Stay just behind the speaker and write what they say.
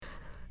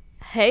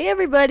Hey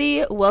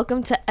everybody,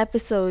 welcome to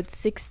episode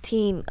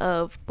 16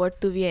 of Por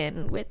Tu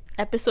Bien with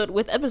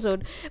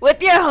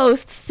your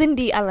hosts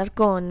Cindy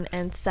Alarcon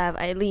and Sav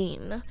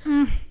Eileen.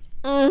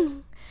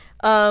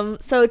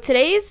 So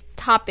today's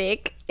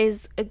topic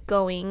is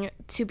going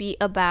to be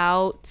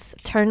about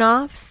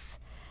turn-offs,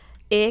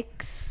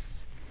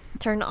 icks,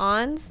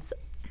 turn-ons,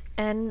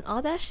 and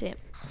all that shit.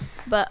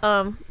 But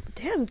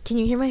damn, can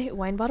you hear my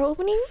wine bottle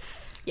opening?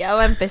 Ya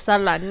va a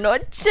empezar la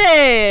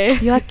noche.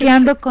 Yo aquí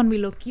ando con mi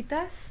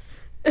loquitas.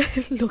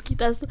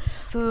 Loquitas.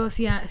 So,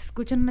 si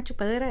escuchan una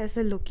chupadera, es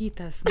el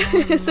loquitas. No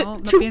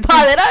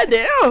chupadera,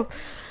 damn.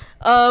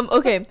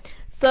 Okay,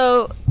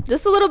 so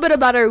just a little bit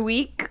about our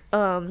week.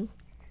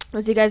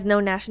 As you guys know,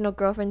 National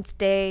Girlfriend's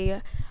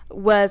Day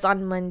was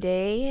on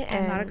Monday.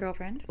 I'm not a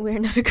girlfriend. We're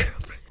not a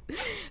girlfriend.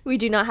 We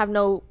do not have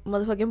no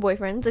motherfucking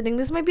boyfriends. I think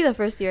this might be the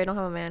first year I don't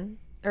have a man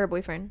or a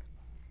boyfriend.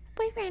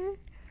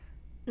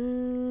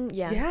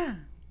 Yeah.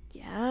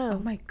 Oh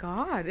my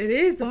god, it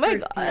is the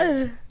first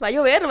year. Va a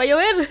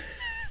llover.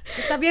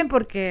 Está bien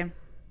porque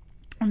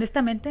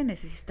honestamente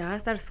necesitaba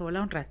estar sola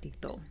un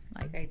ratito,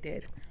 like I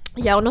did.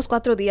 Ya unos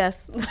 4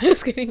 días. I'm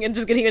just kidding.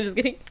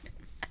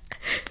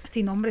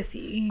 Sí, no, hombre,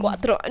 sí.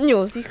 4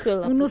 años, hijo de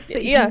la unos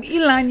putería.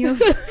 6,000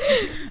 años.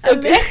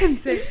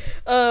 Aléjense.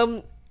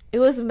 It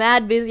was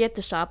mad busy at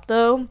the shop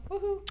though.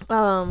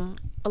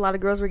 A lot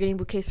of girls were getting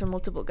bouquets from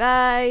multiple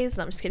guys.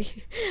 No, I'm just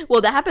kidding.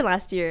 Well, that happened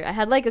last year. I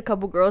had like a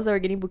couple girls that were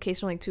getting bouquets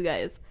from like 2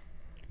 guys.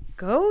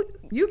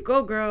 You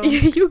go, girl.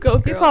 You go,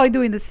 girl. You're probably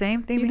doing the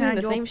same thing. You're doing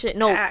the same shit.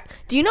 No,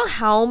 do you know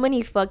how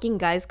many fucking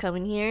guys come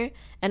in here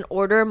and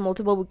order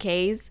multiple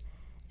bouquets?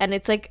 And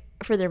it's like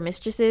for their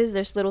mistresses,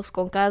 their little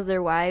skonkas,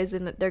 their wives,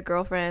 and their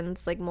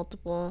girlfriends, like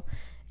multiple.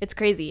 It's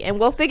crazy.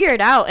 And we'll figure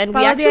it out. And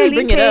follow we actually the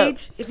bring page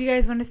it up. if you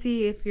guys want to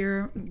see if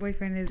your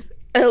boyfriend is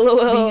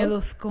LOL. being a little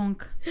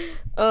skunk.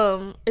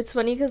 It's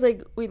funny because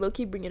like we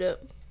low-key bring it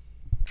up.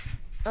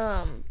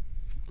 What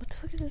the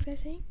fuck is this guy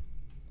saying?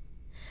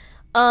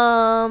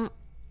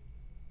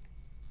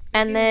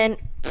 And then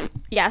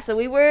yeah, so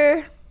we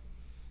were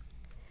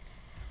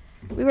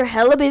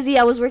hella busy.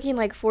 I was working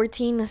like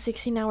 14 to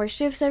 16 hour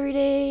shifts every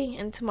day,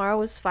 and tomorrow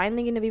was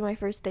finally gonna be my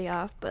first day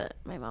off, but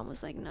my mom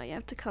was like, no, you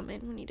have to come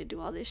in, we need to do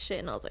all this shit.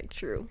 And I was like,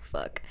 true,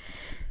 fuck.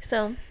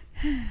 So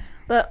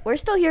but we're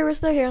still here.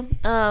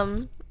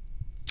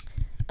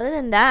 Other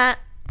than that,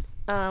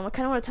 I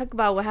kind of want to talk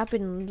about what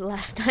happened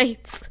last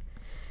night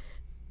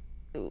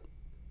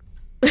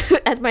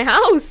at my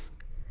house.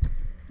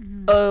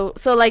 Oh,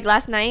 so like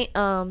last night,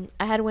 I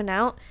had went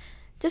out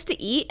just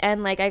to eat,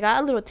 and like I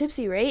got a little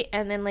tipsy, right?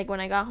 And then like when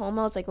I got home,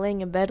 I was like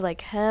laying in bed, like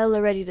hella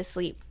ready to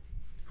sleep.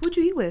 Who'd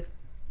you eat with?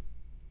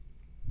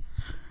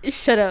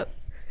 Shut up.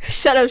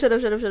 I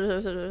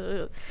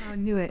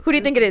knew it. Who do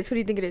you think it is?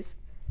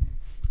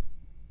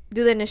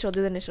 Do the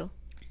initial.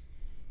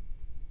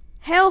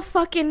 Hell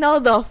fucking no,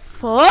 the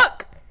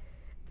fuck?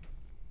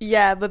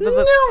 Yeah, but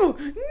No.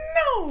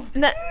 Go.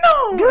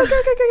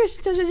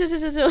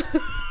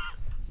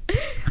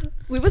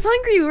 We were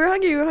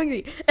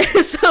hungry.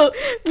 So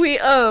we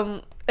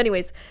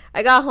anyways,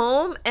 I got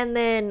home, and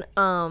then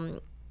my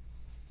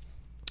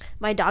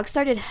dog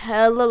started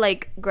hella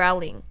like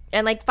growling,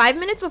 and like 5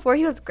 minutes before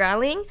he was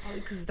growling,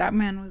 because that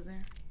man was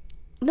there.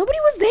 Nobody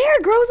was there.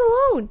 Girl was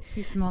alone.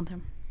 He smelled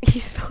him.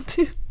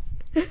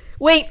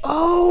 Wait,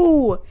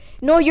 oh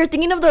no, you're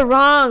thinking of the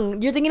wrong.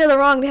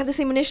 They have the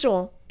same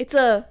initial. It's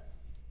a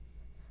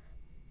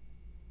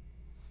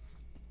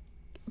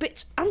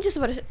bitch. I'm just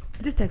about to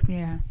just text me.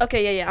 Yeah.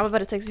 Okay, yeah. I'm about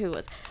to text you who it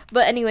was.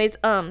 But anyways,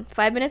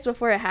 5 minutes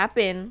before it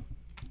happened.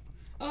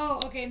 Oh,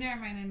 okay. Never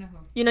mind. I know who.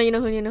 You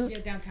know who? Yeah,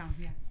 downtown.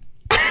 Yeah.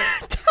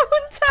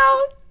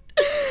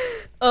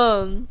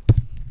 Downtown.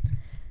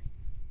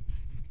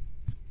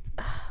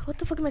 What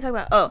the fuck am I talking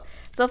about? Oh,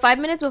 so 5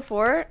 minutes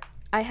before,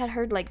 I had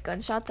heard like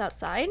gunshots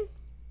outside.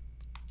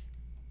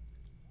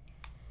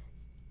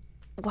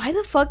 Why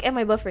the fuck am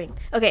I buffering?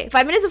 Okay,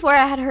 5 minutes before,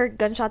 I had heard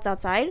gunshots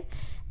outside.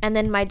 And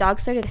then my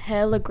dog started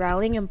hella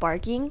growling and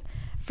barking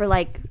for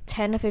like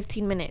 10 to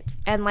 15 minutes.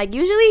 And like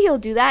usually he'll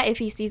do that if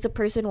he sees a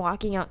person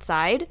walking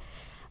outside.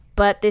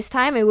 But this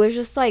time it was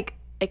just like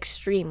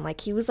extreme.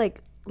 Like he was like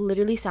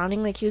literally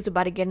sounding like he was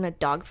about to get in a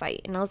dog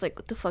fight. And I was like,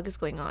 what the fuck is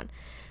going on?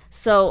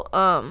 So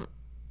I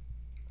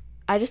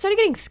just started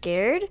getting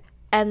scared.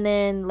 And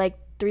then like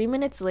 3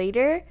 minutes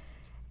later,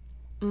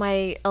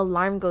 my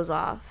alarm goes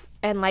off.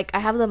 And like I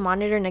have the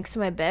monitor next to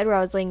my bed where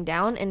I was laying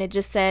down, and it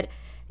just said,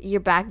 your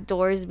back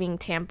door is being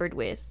tampered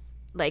with,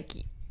 like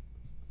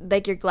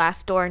your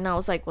glass door. And I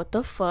was like, what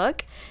the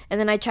fuck? And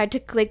then I tried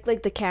to click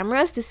like the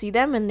cameras to see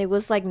them, and it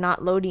was like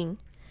not loading,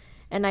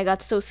 and I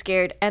got so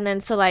scared. And then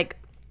so like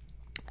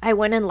I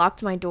went and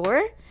locked my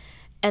door,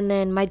 and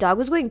then my dog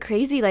was going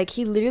crazy. Like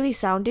he literally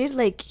sounded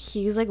like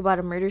he was like about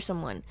to murder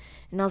someone,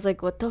 and I was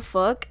like, what the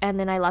fuck? And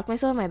then I locked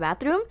myself in my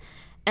bathroom,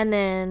 and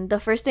then the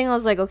first thing I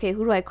was like, okay,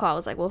 who do I call? I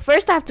was like, well,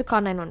 first I have to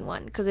call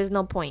 911 because there's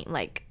no point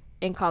like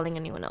in calling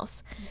anyone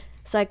else.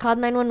 So I called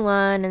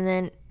 911, and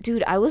then,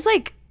 dude, I was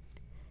like,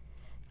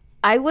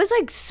 I was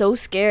like so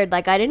scared.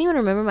 Like I didn't even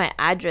remember my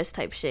address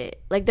type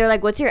shit. Like they're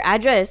like, "What's your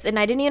address?" And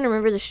I didn't even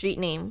remember the street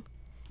name.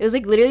 It was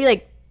like literally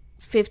like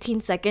 15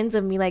 seconds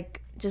of me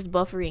like just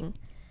buffering.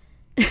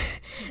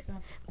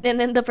 And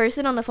then the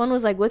person on the phone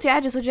was like, "What's your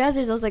address? What's your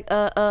address?" I was like,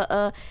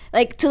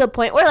 like to the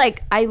point where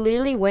like I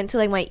literally went to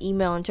like my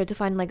email and tried to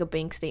find like a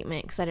bank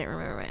statement because I didn't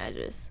remember my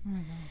address. Oh my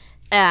gosh.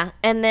 Yeah,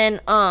 and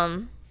then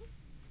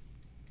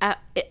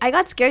I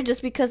got scared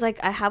just because like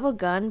I have a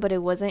gun, but it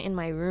wasn't in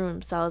my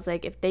room, so I was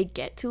like, if they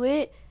get to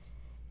it,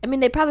 I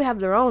mean they probably have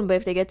their own, but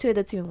if they get to it,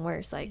 that's even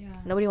worse. Like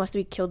nobody wants to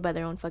be killed by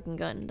their own fucking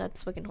gun.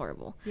 That's fucking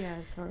horrible. Yeah,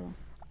 it's horrible.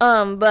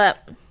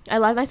 But I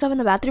locked myself in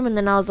the bathroom, and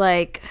then I was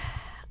like,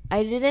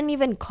 I didn't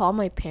even call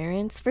my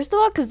parents. First of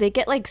all, because they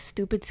get like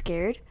stupid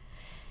scared,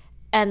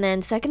 and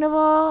then second of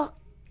all,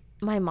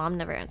 my mom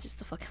never answers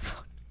the fucking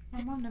phone.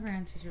 My mom never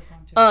answers your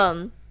phone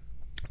too.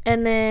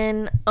 And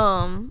then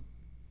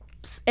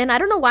and I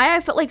don't know why I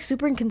felt like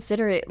super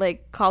inconsiderate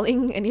like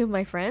calling any of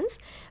my friends,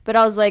 but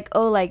I was like,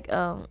 oh, like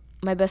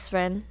my best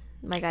friend,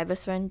 my guy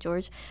best friend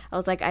George, I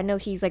was like, I know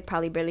he's like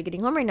probably barely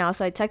getting home right now,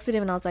 so I texted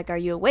him and I was like, are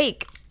you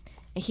awake?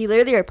 And he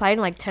literally replied in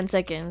like 10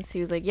 seconds. He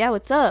was like, yeah,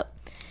 what's up?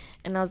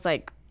 And I was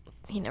like,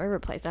 he never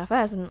replies that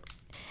fast.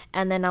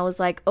 And then I was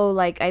like, oh,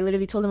 like I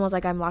literally told him, I was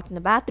like, I'm locked in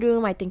the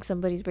bathroom, I think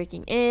somebody's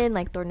breaking in,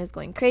 like Thornton is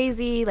going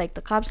crazy, like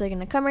the cops are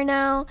gonna come right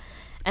now.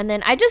 And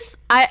then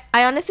I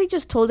honestly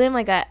just told him,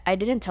 like I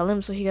didn't tell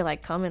him so he could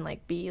like come and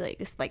like be like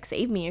just like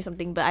save me or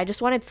something, but I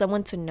just wanted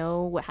someone to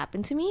know what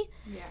happened to me.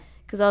 Yeah.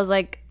 Because I was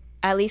like,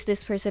 at least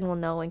this person will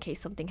know in case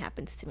something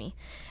happens to me.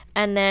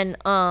 And then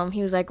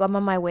he was like, well, I'm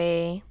on my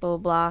way, blah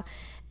blah blah.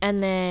 And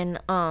then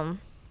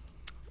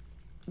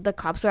the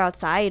cops were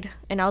outside,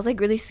 and I was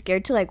like really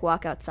scared to like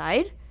walk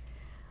outside.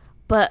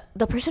 But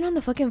the person on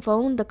the fucking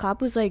phone, the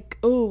cop was like,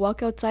 oh,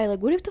 walk outside.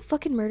 Like, what if the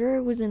fucking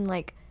murderer was in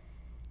like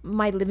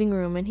my living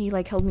room and he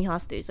like held me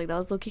hostage? Like that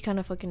was low-key kind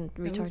of fucking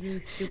retarded. That was really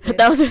stupid.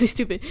 That was really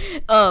stupid.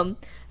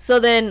 So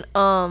then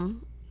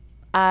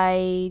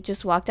I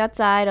just walked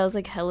outside. I was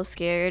like hella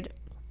scared,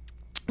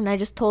 and I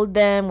just told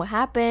them what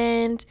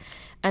happened.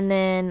 And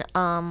then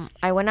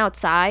I went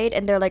outside,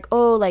 and they're like,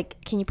 oh,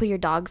 like can you put your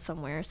dog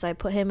somewhere? So I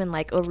put him in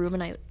like a room,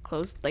 and I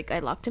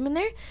locked him in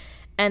there.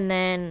 And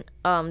then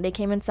they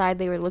came inside.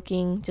 They were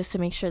looking just to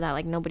make sure that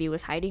like nobody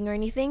was hiding or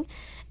anything.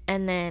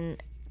 And then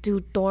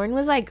dude, Thorn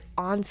was like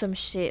on some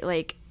shit.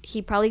 Like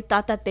he probably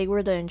thought that they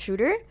were the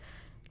intruder,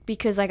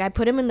 because like I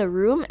put him in the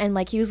room, and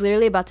like he was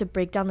literally about to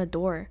break down the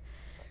door.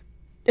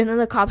 And then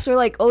the cops were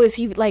like, oh, is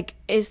he like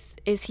is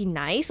he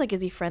nice, like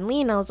is he friendly?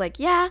 And I was like,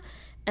 yeah.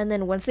 And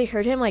then once they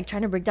heard him like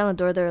trying to break down the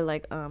door, they were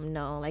like,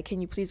 no, like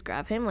can you please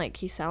grab him, like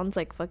he sounds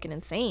like fucking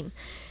insane.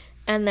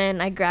 And then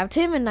I grabbed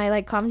him and I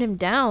like calmed him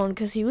down,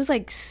 because he was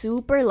like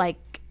super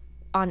like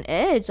on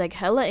edge, like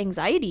hella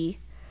anxiety.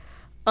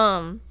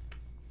 And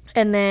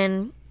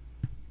then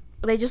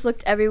they just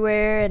looked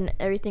everywhere and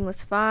everything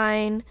was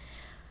fine.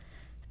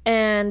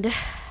 And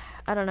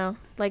I don't know,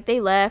 like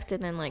they left,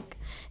 and then like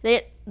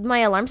my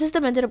alarm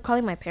system ended up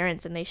calling my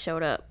parents, and they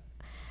showed up.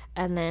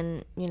 And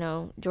then, you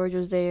know, George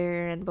was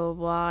there and blah, blah,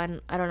 blah.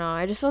 And I don't know,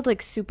 I just felt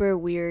like super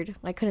weird.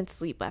 I couldn't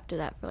sleep after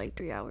that for like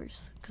 3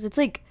 hours, because it's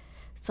like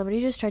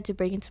somebody just tried to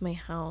break into my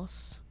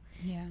house.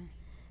 Yeah.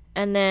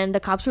 And then the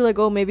cops were like,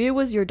 oh, maybe it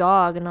was your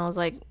dog. And I was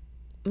like,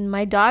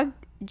 my dog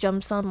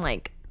jumps on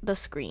like the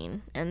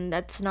screen, and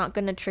that's not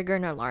gonna trigger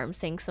an alarm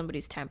saying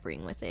somebody's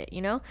tampering with it,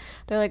 you know?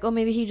 They're like, oh,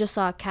 maybe he just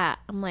saw a cat.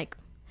 I'm like,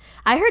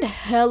 I heard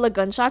hella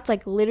gunshots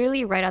like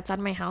literally right outside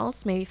my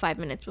house maybe 5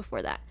 minutes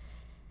before that,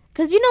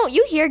 because you know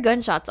you hear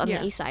gunshots on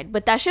the east side,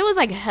 but that shit was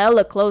like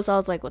hella close. I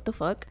was like, what the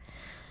fuck?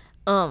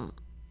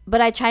 But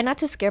I try not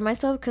to scare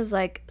myself, because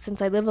like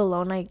since I live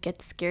alone, I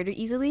get scared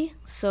easily.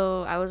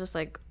 So I was just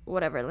like,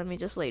 whatever, let me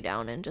just lay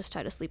down and just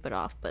try to sleep it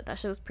off. But that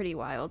shit was pretty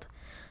wild.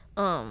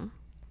 But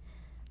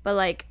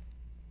like,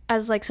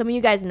 as like some of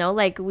you guys know,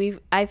 like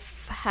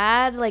I've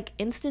had like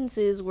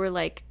instances where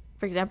like,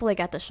 for example,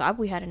 like at the shop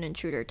we had an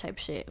intruder type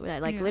shit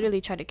that like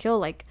literally tried to kill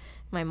like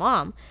my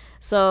mom.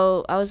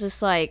 So I was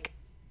just like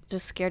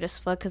just scared as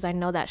fuck, because I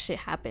know that shit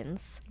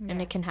happens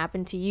and it can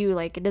happen to you.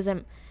 Like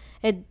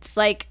it's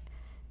like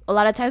a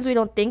lot of times we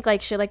don't think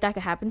like shit like that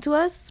could happen to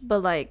us,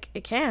 but like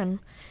it can.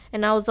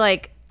 And I was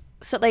like,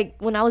 so like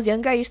when I was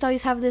younger, I used to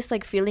always have this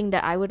like feeling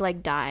that I would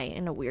like die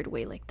in a weird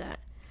way like that.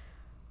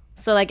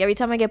 So like every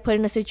time I get put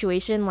in a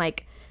situation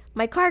like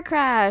my car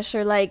crash,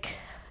 or like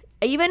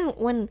even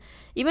when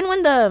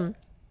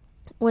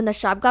the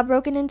shop got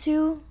broken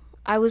into,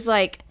 I was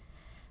like,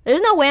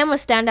 there's no way I'm gonna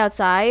stand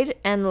outside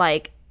and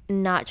like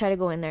not try to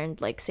go in there and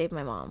like save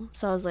my mom.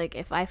 So I was like,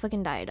 if I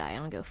fucking die, I die, I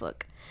don't give a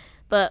fuck.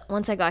 But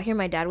once I got here,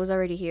 my dad was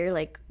already here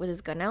like with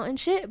his gun out and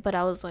shit. But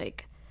I was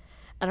like,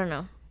 I don't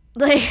know,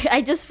 like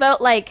I just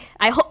felt like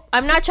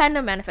I'm not trying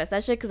to manifest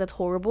that shit, because that's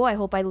horrible. I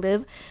hope I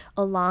live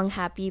a long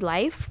happy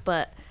life.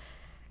 But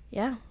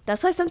yeah,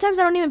 that's why sometimes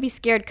I don't even be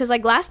scared, because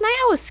like last night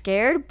I was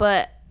scared,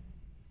 but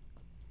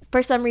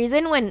for some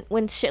reason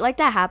when shit like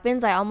that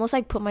happens, I almost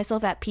like put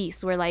myself at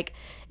peace, where like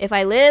if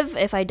I live,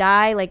 if I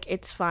die, like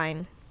it's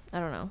fine. I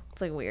don't know,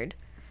 it's like weird.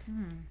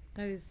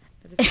 That is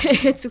That is so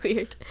It's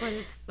weird. But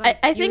it's like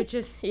I you think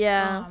just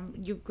yeah.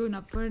 you've grown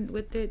up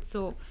with it,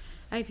 so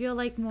I feel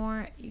like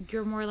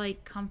you're more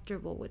like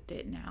comfortable with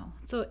it now.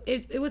 So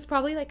it was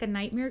probably like a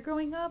nightmare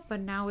growing up,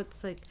 but now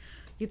it's like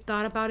you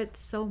thought about it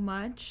so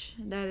much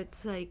that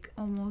it's like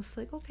almost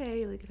like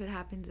okay, like if it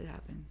happens, it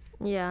happens.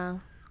 Yeah.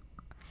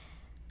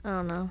 I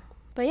don't know.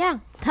 But yeah,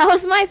 that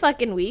was my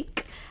fucking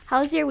week.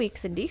 How's your week,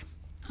 Cindy?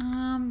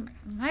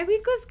 My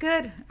week was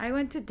good. I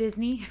went to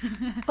Disney.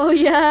 Oh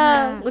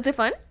yeah. Was it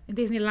fun?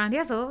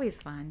 Disneylandia is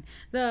always fun.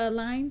 The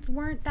lines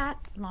weren't that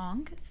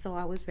long, so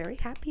I was very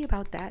happy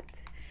about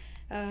that.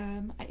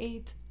 I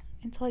ate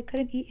until I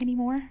couldn't eat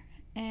anymore,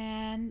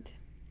 and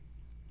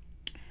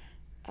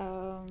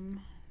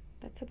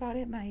that's about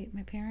it. My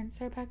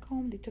parents are back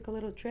home. They took a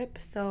little trip,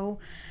 so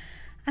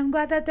I'm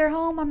glad that they're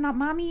home. I'm not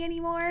mommy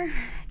anymore.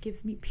 It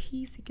gives me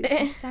peace. It gives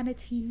me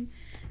sanity.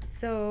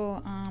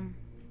 So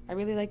I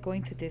really like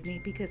going to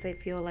Disney because I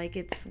feel like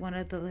it's one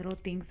of the little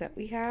things that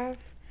we have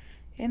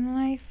in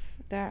life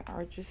that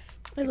are just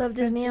I love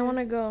Disney. I want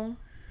to go.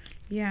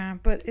 Yeah,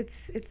 but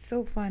it's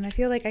so fun. I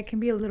feel like I can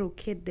be a little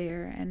kid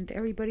there and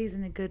everybody's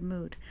in a good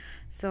mood.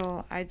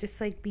 So I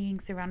just like being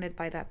surrounded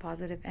by that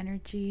positive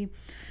energy.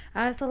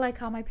 I also like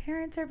how my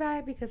parents are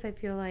back because I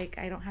feel like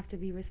I don't have to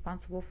be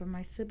responsible for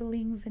my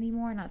siblings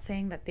anymore. Not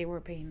saying that they were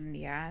a pain in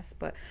the ass,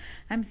 but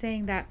I'm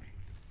saying that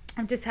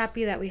I'm just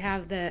happy that we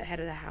have the head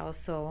of the house,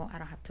 so I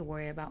don't have to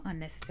worry about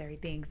unnecessary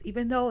things,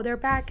 even though they're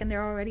back and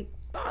they're already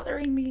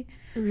bothering me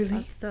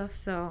about stuff.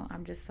 So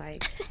I'm just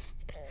like,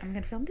 I'm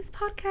going to film this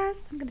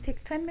podcast. I'm going to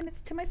take 10 minutes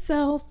to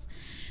myself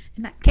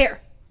and not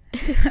care.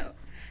 So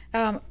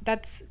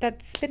that's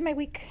been my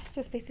week.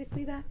 Just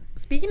basically that.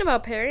 Speaking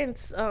about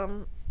parents,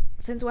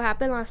 since what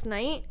happened last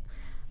night,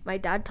 my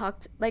dad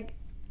talked, like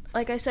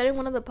I said in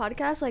one of the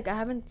podcasts, like I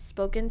haven't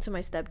spoken to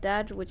my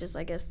stepdad, which is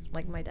I guess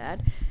like my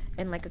dad,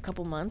 in like a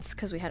couple months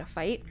because we had a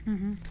fight.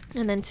 And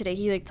then today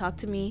he like talked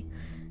to me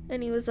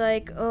and he was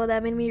like, oh,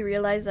 that made me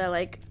realize that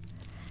like,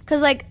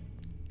 because like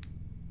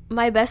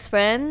my best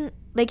friend,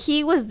 like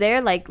he was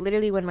there like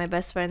literally when my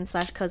best friend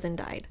 / cousin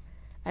died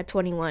at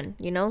 21,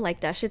 you know,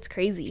 like that shit's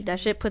crazy. That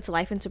shit puts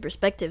life into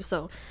perspective.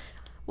 So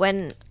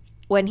when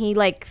he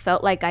like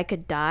felt like I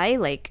could die,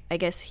 like I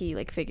guess he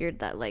like figured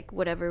that like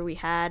whatever we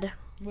had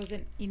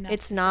wasn't enough.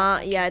 It's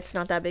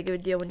not that big of a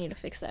deal. We need to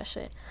fix that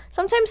shit.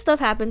 Sometimes stuff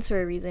happens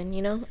for a reason,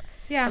 you know?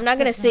 Yeah. I'm not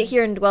gonna sit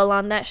here and dwell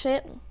on that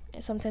shit.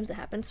 Sometimes it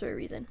happens for a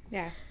reason.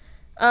 Yeah.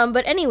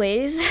 But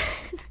anyways,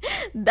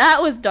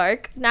 that was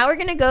dark. Now we're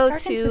gonna go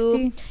Dark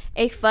to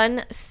a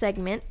fun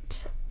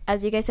segment.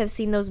 As you guys have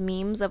seen those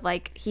memes of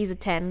like he's a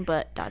 10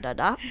 but ...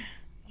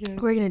 Yes.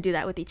 We're gonna do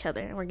that with each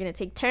other. We're gonna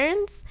take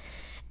turns.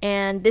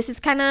 And this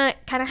is kind of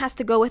has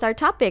to go with our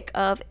topic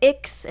of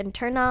icks and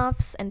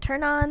turn-offs and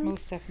turn-ons.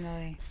 Most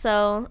definitely.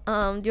 So, do you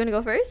want to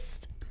go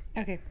first?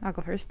 Okay, I'll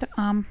go first.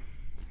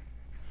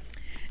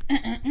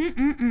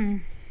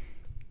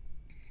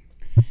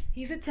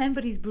 He's a 10,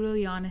 but he's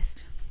brutally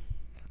honest.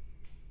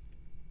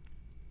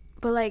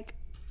 But like,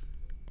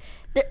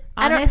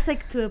 honest,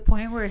 like to the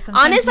point where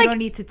sometimes honest, you like, don't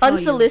need to tell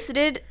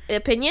unsolicited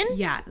opinion.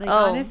 Yeah, like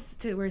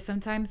honest to where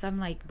sometimes I'm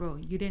like, bro,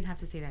 you didn't have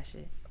to say that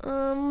shit.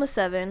 A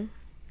 7.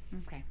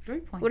 Okay,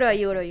 3 points. What about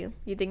you?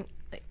 You think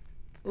like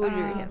what would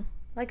you rate him?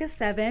 Like a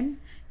 7,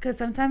 because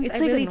sometimes It's I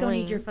like really annoying. don't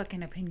need your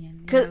fucking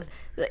opinion. Cause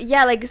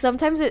yeah, like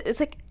sometimes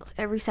it's like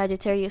every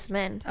Sagittarius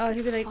man. Oh,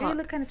 he'd be like, "Hey, you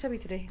look kind of chubby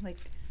today." Like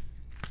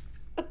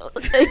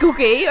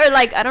okay, or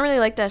like I don't really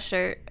like that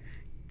shirt.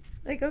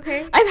 Like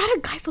okay. I've had a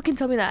guy fucking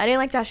tell me that I didn't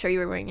like that shirt you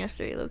were wearing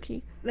yesterday, low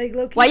key. Like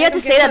low key. Why you had to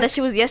say that? That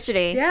shit was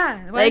yesterday.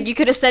 Yeah. Like you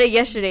could have said it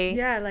yesterday.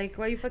 Yeah. Like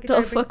why you fucking.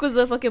 The fuck was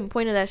the fucking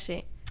point of that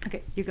shit?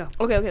 Okay, you go.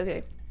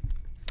 Okay.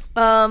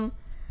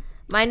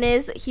 Mine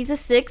is he's a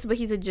 6, but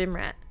he's a gym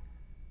rat.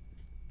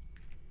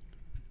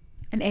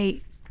 An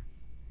 8.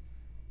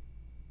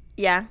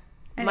 Yeah.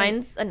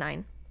 Mine's a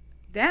 9.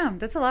 Damn,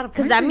 that's a lot of points.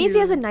 Because that means he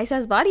has a nice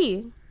ass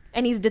body.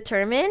 And he's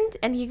determined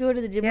and he can go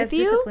to the gym with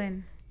you.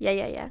 Discipline.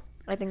 Yeah.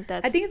 I think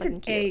it's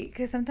an 8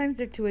 because sometimes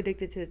they're too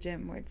addicted to the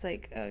gym where it's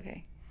like,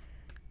 okay.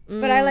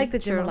 But I like the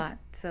gym a lot,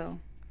 so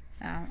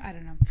I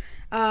don't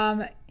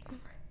know.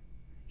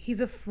 He's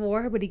a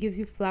 4, but he gives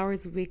you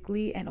flowers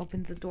weekly and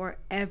opens the door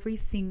every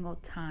single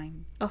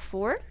time. A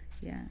 4?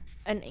 Yeah.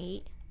 An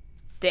 8.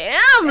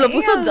 Damn, lo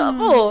puso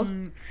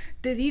double.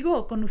 Te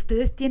digo, con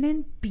ustedes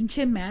tienen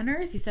pinche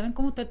manners y saben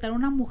cómo tratar a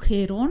una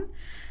mujerón,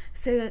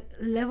 se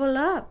level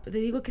up. Te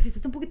digo que si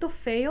estás un poquito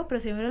feo,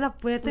 pero si me abre la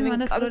puerta me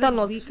mandas flores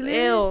los weekly.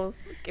 feos,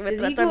 que me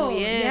tratan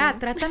bien. Ya,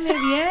 trátame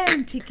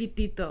bien,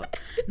 chiquitito.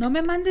 No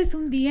me mandes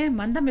un DM,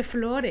 mándame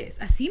flores.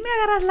 Así me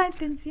agarras la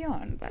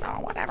atención. But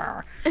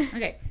whatever.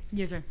 Okay,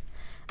 your turn.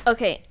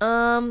 Okay,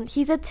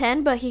 he's a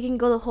 10, but he can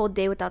go the whole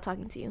day without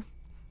talking to you.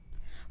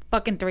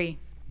 Fucking 3.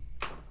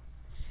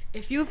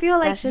 If you feel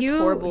like that shit's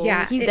horrible.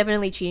 Yeah, he's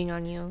definitely cheating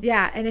on you.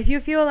 Yeah, and if you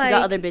feel like you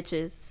got other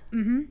bitches.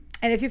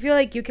 And if you feel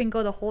like you can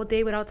go the whole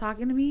day without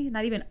talking to me,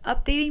 not even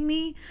updating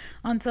me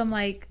on some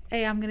like,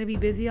 hey, I'm gonna be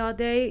busy all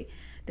day,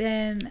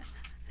 then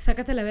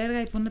sácate la verga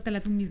y póndatela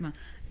tú misma.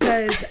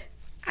 Because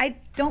I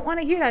don't want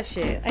to hear that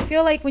shit. I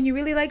feel like when you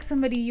really like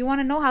somebody, you want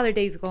to know how their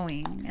day's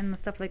going and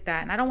stuff like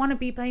that. And I don't want to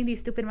be playing these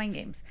stupid mind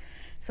games.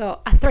 So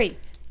a 3.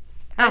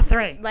 A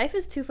 3. Life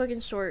is too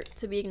fucking short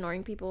to be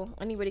ignoring people.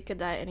 Anybody could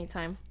die at any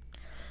time.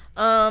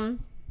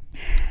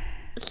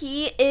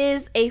 He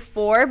is a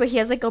 4, but he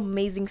has like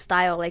amazing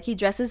style. Like he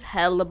dresses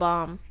hella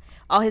bomb.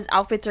 All his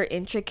outfits are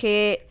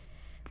intricate.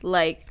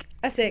 Like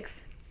A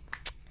 6.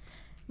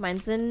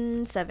 Mine's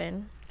in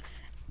 7.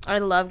 I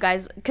love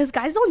guys, because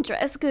guys don't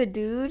dress good,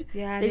 dude.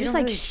 Yeah, they just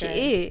like really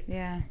shit. dress.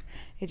 Yeah,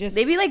 it just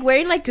They be like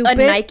wearing like stupid.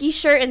 a Nike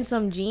shirt and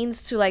some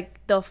jeans to like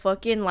the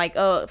fucking like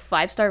a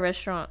 5-star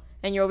restaurant,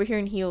 and you're over here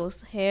in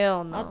heels.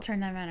 Hell no. I'll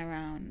turn that man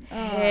around.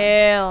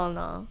 Hell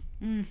no.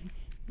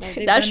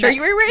 Like, That shirt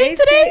you were wearing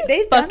today?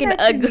 They've Fucking done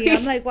that to ugly. me.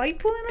 I'm like, why are you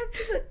pulling up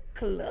to the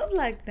club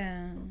like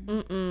that?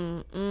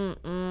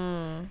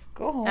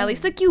 Go home. At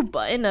least a cute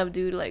button up,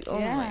 dude. Like, oh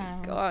Yeah,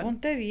 my god.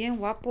 ponte bien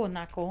guapo,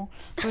 naco.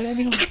 But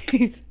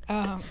anyways,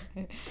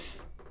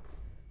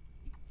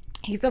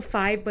 he's a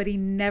 5, but he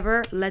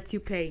never lets you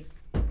pay,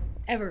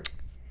 ever.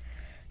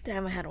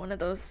 Damn, I had one of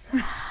those.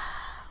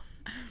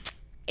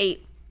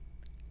 8.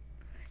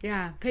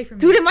 Yeah, pay for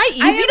me. Dude, am I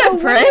easy to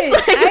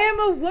press? I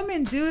am a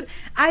woman, dude.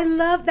 I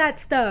love that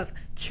stuff.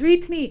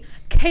 Treat me,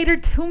 cater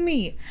to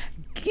me,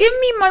 give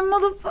me my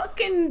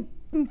motherfucking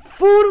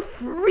food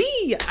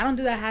free. I don't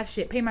do that half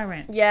shit. Pay my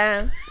rent.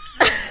 Yeah.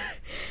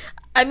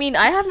 I mean,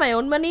 I have my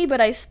own money, but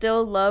I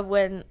still love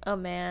when a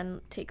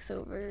man takes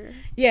over.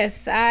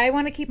 Yes, I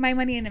want to keep my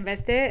money and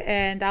invest it,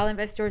 and I'll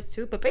invest yours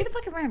too. But pay the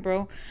fucking rent,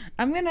 bro.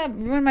 I'm gonna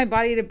ruin my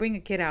body to bring a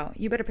kid out.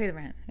 You better pay the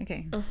rent.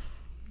 Okay.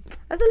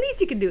 That's the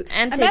least you can do.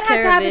 And a take man care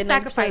has to have of his it 90%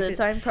 of the sacrifices.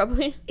 time,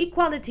 probably.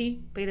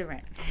 Equality, pay the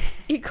rent.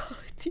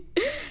 Equality.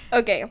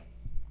 Okay.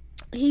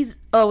 He's...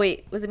 Oh,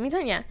 wait. Was it me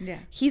turn? Yeah. Yeah.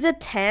 He's a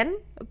 10,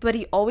 but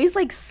he always,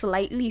 like,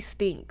 slightly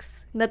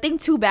stinks. Nothing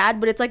too bad,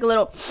 but it's, like, a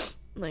little...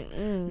 Like,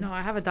 No,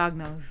 I have a dog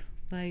nose.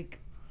 Like,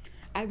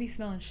 I be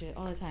smelling shit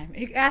all the time.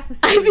 Ask my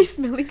I be siblings.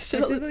 smelling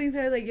shit. My siblings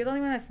are like, you're the only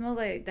one that smells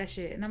like that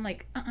shit. And I'm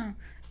like,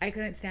 I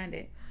couldn't stand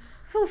it.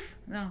 Oof,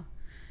 no.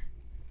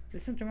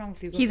 There's something wrong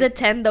with you. Go He's a fix it.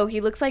 10, though.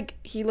 He looks like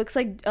you know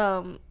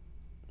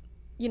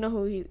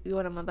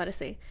what I'm about to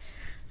say.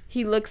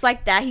 He looks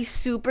like that. He's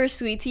super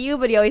sweet to you,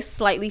 but he always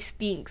slightly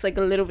stinks, like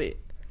a little bit.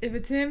 If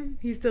it's him,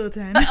 he's still a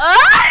 10.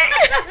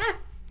 Ah!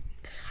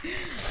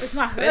 It's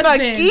my Pero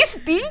husband. aquí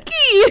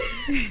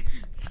stinky.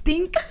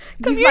 Stink. Come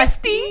He's here, my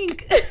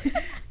stink.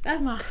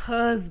 That's my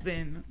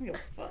husband. I don't give a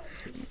fuck.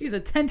 He's a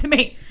 10 to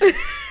me.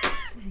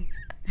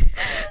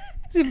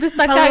 Siempre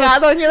está My little-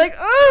 cagado, and you're like,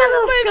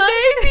 oh, my skunk.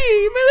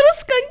 baby, my little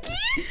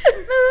skunky,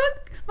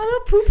 my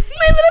little poopsie.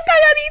 my little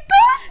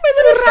cagadito, my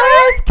little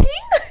shark.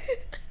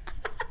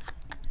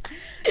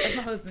 That's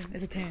my husband.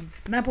 It's a 10.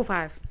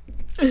 9.5.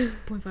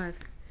 0.5.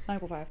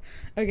 9.5.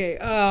 Okay.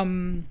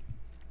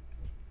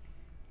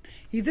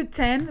 He's a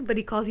 10, but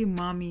he calls you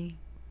mommy.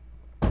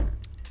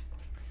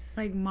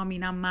 Like mommy,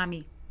 not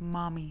mommy.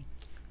 Mommy.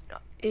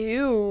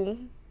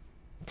 Ew.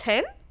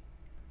 10?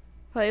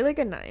 Probably like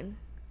a 9.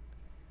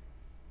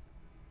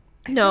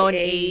 No, an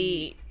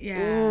 8.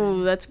 Yeah.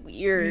 Ooh, that's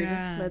weird.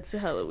 Yeah. That's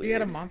hella weird. You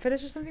got a mom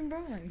fetish or something, bro?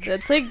 Like,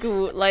 That's like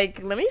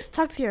let me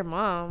talk to your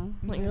mom.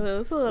 Like,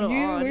 that's a little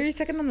odd. were you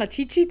sucking on la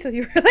chichi till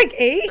you were like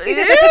 8? Ew,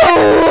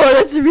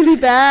 that's really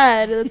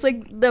bad. That's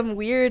like them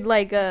weird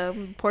like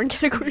porn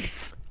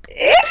categories.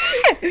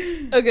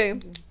 Okay.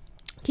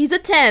 He's a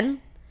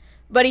 10,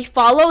 but he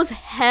follows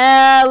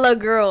hella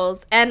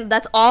girls, and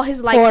that's all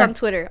his likes 4. on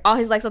Twitter. All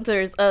his likes on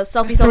Twitter is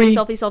selfie, 3.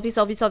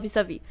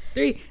 selfie.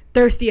 3.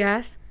 Thirsty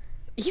ass.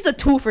 He's a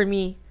 2 for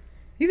me.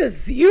 He's a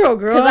 0,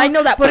 girl. Because I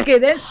know that. But okay,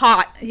 then.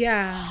 Hot.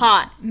 Yeah.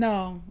 Hot.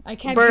 No, I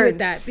can't Burn, do with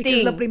that. Because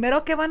sting, lo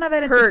primero que van a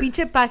ver en tu hurts.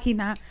 pinche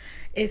página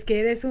es que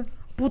eres un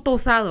puto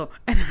osado.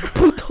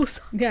 Putos.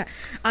 Yeah.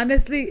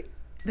 Honestly,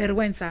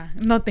 vergüenza.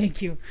 No,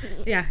 thank you.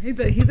 Yeah,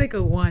 he's like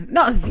a 1.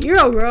 No,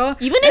 0, girl.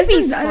 Even if This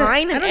he's is- I don't-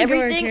 fine I and don't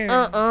care. everything,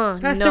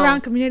 Passed no.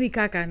 around community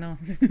caca, no.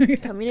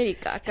 Community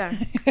caca.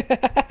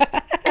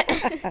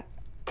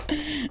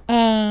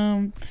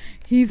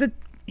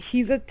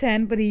 He's a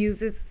 10, but he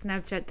uses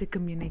Snapchat to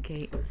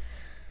communicate.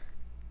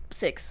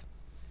 6.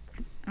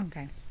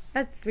 Okay.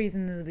 That's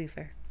reasonably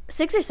fair.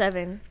 6 or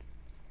 7.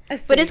 A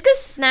But it's 6.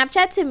 because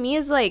Snapchat to me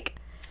is like,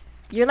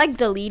 you're like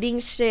deleting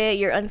shit,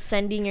 you're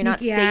unsending, you're not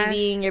Sneaky ass.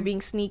 saving, you're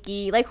being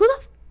sneaky. Like,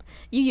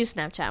 you use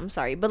Snapchat, I'm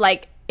sorry. But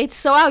like, it's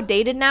so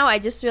outdated now. I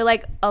just feel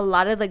like a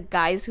lot of the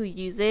guys who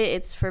use it,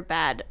 it's for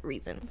bad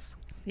reasons.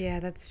 Yeah,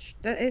 that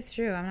is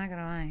true. I'm not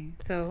gonna lie.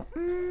 So,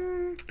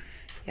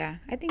 yeah,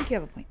 I think you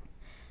have a point.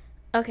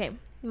 Okay,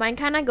 mine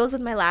kind of goes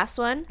with my last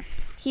one.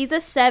 He's a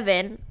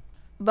 7,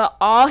 but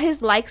all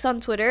his likes on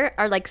Twitter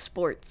are like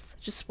sports,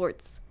 just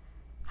sports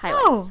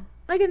highlights. Oh,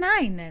 like a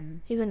 9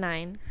 then. He's a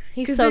 9.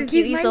 He's 'Cause so cute.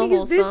 He's He's so minding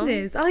his wholesome.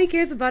 business. All he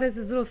cares about is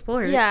his little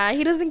sport. Yeah,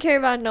 he doesn't care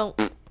about no.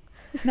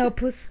 No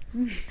puss.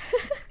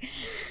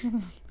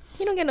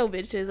 He don't get no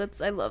bitches.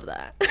 I love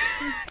that.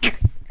 Only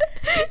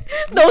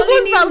Those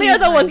ones need probably me, are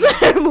the ones honey.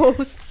 that are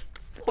most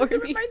It horny.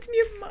 reminds me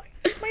of my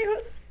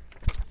husband.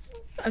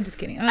 I'm just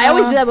kidding. I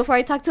always do that before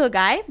I talk to a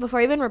guy. Before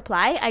I even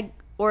reply,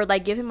 or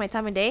like give him my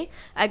time of day,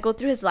 I go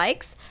through his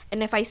likes,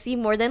 and if I see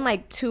more than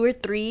like 2 or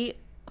 3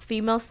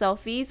 female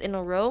selfies in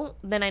a row,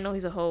 then I know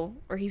he's a hoe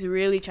or he's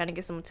really trying to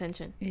get some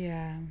attention.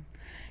 Yeah.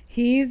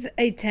 He's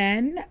a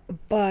 10,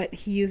 but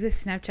he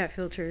uses Snapchat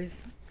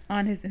filters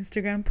on his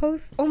Instagram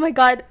posts. Oh my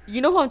god, you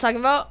know who I'm talking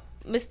about?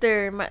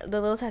 The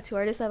little tattoo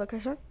artist I have a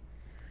crush on.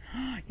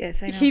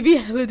 Yes, I know. He be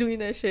hella doing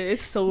that shit.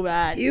 It's so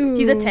bad. Ew.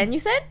 He's a 10, you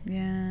said?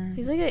 Yeah.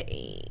 He's like a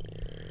 8.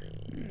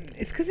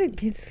 It's because it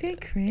gets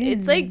like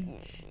cringe.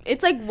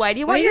 It's like, why do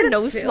you want your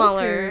nose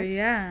smaller?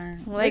 Yeah.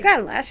 Like, I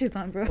got lashes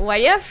on, bro. Why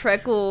do you have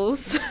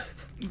freckles?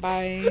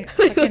 By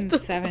fucking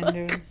 7,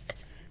 dude.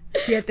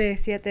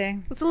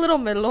 7. It's a little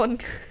melon.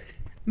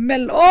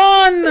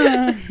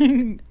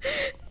 Melon!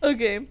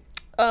 Okay.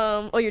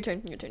 Oh, your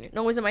turn.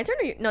 No, was it my turn?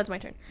 No, it's my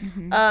turn.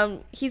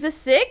 Mm-hmm. He's a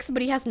 6,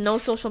 but he has no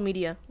social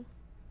media.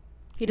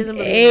 He doesn't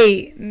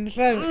believe. 8.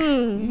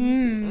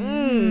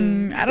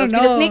 I don't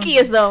know. The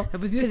sneakiest though,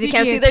 because you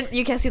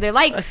can't see their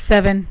likes. A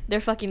 7. They're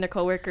fucking their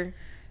coworker.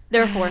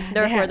 They're a 4.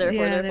 They're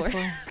a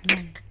 4.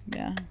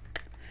 Yeah.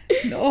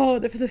 No,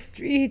 they're for the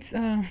streets.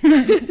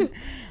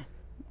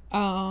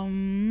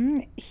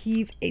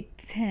 He's a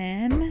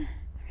 10,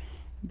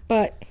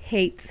 but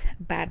hates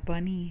Bad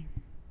Bunny.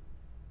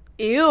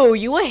 Ew,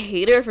 you a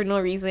hater for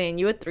no reason.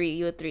 You a 3.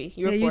 You're a 4.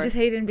 You just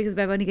hate him because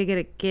Bad Bunny could get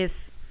a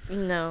kiss.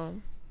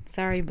 No.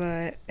 Sorry,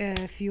 but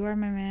if you are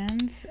my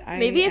mans,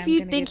 maybe if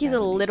you think he's a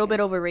little bit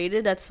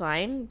overrated, that's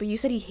fine. But you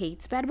said he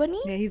hates Bad Bunny?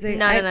 Yeah, he's like,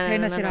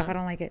 turn that shit off. I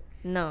don't like it.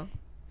 No.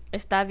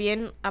 Está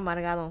bien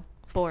amargado.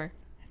 4.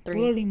 3.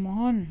 Puro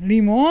limon.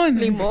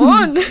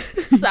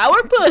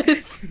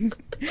 Sourpuss.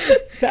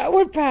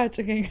 Sour Patch.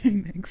 Okay,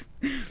 next.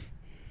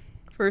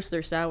 First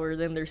they're sour,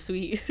 then they're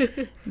sweet.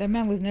 That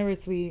man was never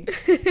sweet.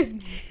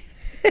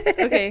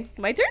 Okay,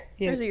 my turn?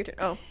 Yes. Or is it your turn?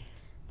 Oh.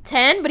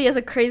 10, but he has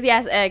a crazy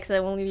ass ex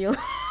that won't leave you alone.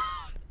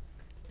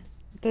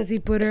 Does he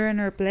put her in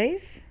her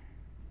place?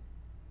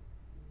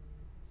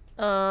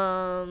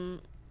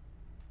 Let's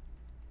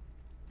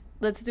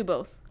do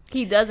both.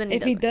 He doesn't.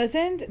 If he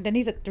doesn't, then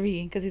he's a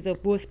 3 because he's a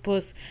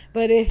puss.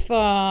 But if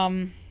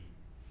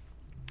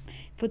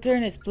puts her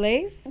in his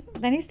place,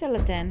 then he's still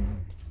a 10.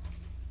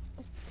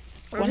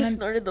 I just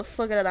snorted the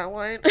fuck out of that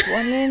wine.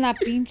 Ponle en la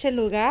pinche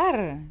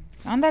lugar.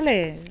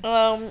 Ándale.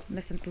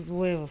 Listen tus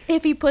huevos.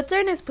 If he puts her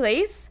in his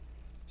place,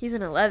 he's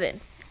an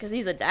 11 because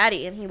he's a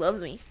daddy and he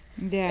loves me.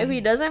 Yeah. If he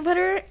doesn't put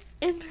her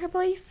in her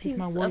place, he's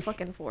my a wolf.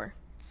 fucking 4.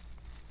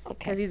 Okay.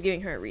 Because he's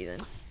giving her a reason.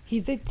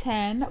 He's a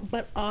 10,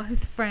 but all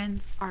his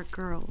friends are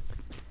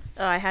girls.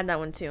 Oh, I had that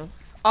one too.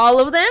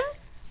 All of them?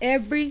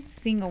 Every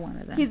single one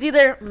of them. He's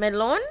either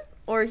melon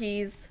or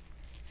he's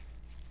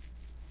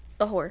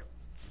a whore.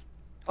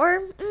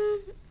 Or,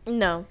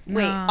 no.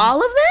 Wait,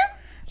 all of them?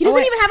 He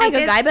doesn't even have like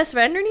a guy best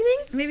friend or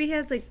anything? Maybe he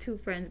has like 2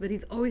 friends, but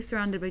he's always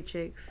surrounded by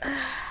chicks.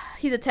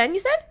 He's a 10,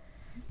 you said?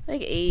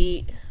 Like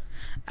 8.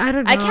 I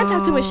don't know. I can't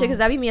talk too much shit because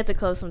that'd be me at the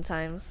close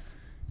sometimes.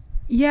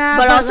 Yeah,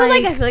 but also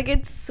like I feel like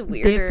it's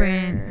weirder.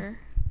 Different.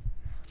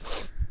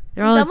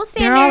 They're all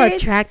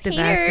attractive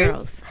ass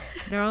girls.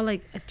 They're all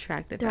like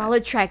attractive. They're all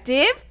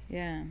attractive?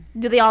 Yeah.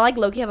 Do they all like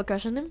Loki have a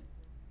crush on him?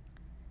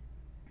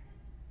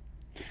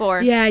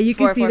 4. Yeah, you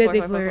can see that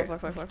they were.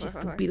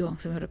 Estúpido,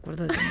 se me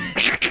recuerda de ese.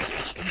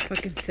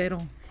 Fucking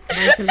cero.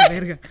 Váyase la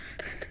verga.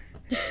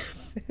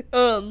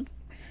 Oh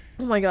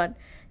my god.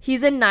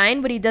 He's a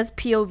 9, but he does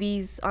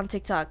POVs on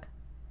TikTok.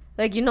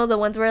 Like, you know, the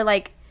ones where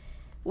like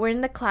we're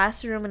in the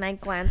classroom and I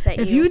glance at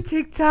you. If you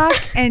TikTok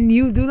and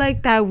you do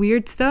like that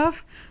weird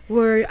stuff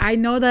where I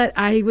know that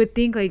I would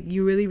think like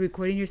you really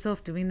recording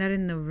yourself doing that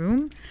in the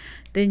room,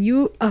 then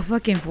you a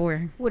fucking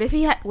 4. What if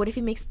he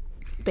makes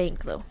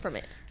bank though from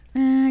it?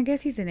 I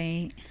guess he's an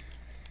 8.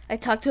 I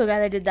talked to a guy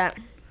that did that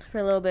for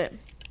a little bit.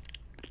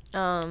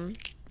 I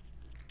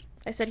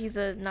said he's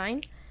a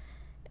 9.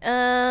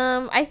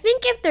 I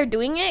think if they're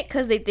doing it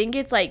because they think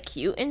it's like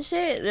cute and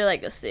shit, they're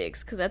like a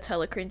 6 because that's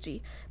hella cringy.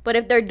 But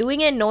if they're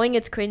doing it knowing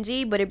it's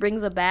cringy but it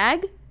brings a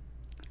bag,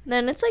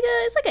 then it's like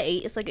an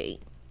 8. It's like an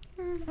 8.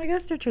 I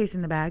guess they're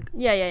chasing the bag.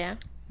 Yeah.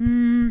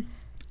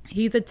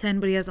 He's a 10,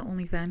 but he has an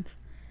OnlyFans.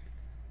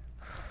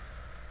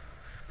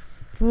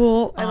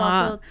 Full. I'm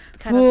also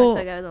kind of like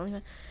that guy with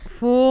OnlyFans.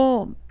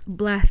 Full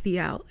blasty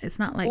out. It's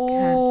not like.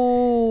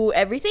 Ooh,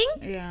 everything?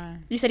 Yeah.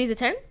 You said he's a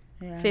 10?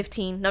 Yeah.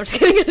 15. No, I'm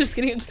just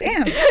kidding.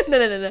 Damn.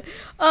 No.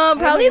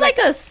 Probably like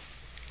a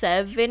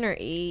 7 or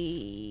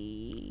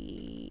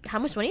 8. How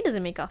much money does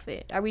it make off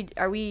it?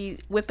 Are we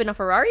whipping a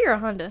Ferrari or a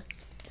Honda?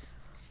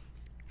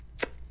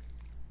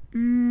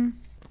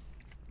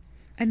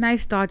 A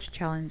nice Dodge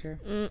Challenger.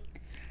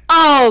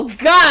 Oh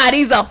God,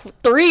 he's a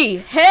 3.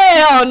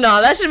 Hell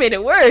no, that should have made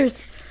it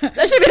worse.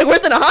 That should have made it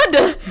worse than a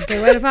Honda. Okay,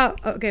 what about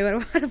a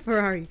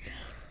Ferrari?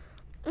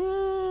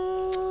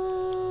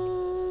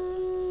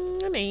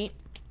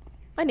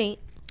 An 8.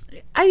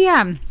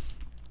 Yeah.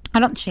 I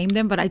don't shame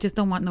them, but I just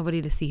don't want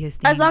nobody to see his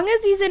team. As long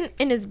as he's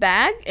in his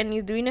bag and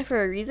he's doing it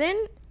for a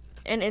reason,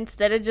 and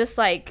instead of just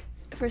like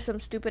for some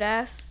stupid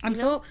ass. I'm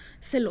so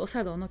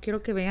celosa, though. No quiero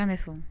que vean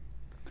eso.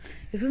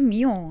 Eso es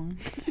mío.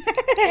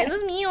 Eso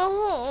es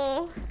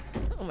mío.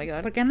 Oh my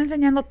god. ¿Por qué anda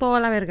enseñando toda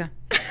la verga?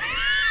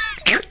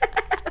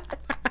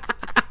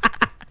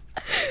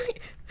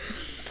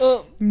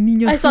 Oh,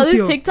 Niño I saw sucio.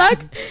 this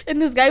TikTok and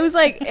this guy was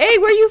like, "Hey,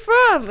 where are you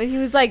from?" And he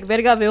was like,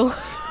 "Vergaville."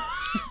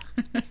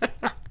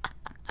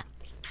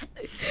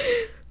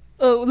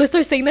 Oh, let's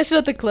start saying that shit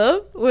at the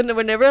club.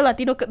 Whenever a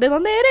Latino, ¿de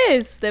dónde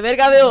eres? De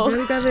Vergaville.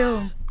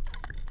 Vergaville.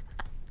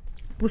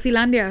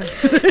 Pusilandia.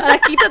 Ahora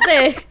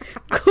quítate,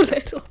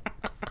 culero.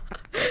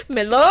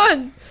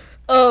 Melón.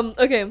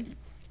 Okay. I'm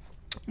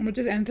gonna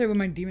just answer with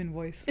my demon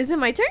voice. Is it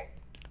my turn?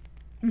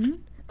 Mm-hmm.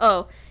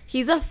 Oh,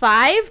 he's a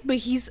 5, but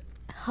he's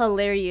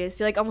hilarious.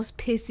 You're like almost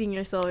pissing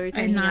yourself every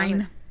time. A you yell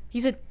 9. it.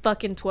 He's a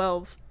fucking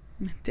 12.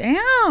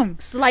 Damn.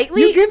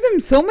 Slightly You give them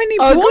so many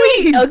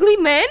points. ugly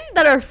men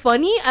that are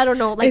funny. I don't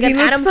know, like If he an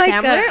looks Adam like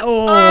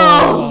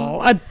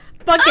Sandler. a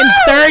fucking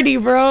 30,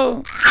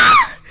 bro.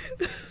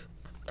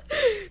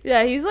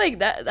 Yeah, he's like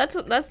that. That's.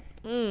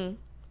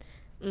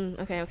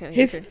 Okay.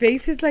 His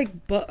face is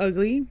like butt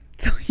ugly,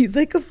 so he's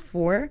like a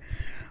 4.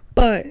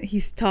 But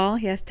he's tall.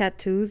 He has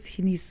tattoos.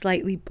 And he's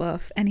slightly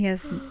buff, and he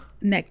has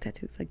neck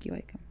tattoos like you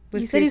like him.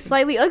 You said he's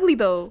slightly ugly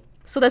though,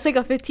 so that's like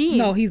a 15.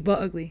 No, he's butt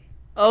ugly.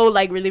 Oh,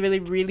 like really, really,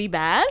 really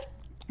bad.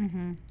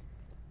 Mm-hmm.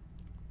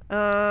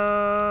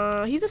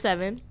 He's a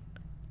 7.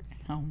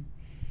 Oh.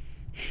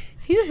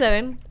 He's a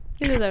 7.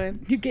 He's a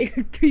 7. You gave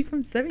 3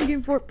 from 7. You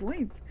gave 4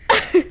 points.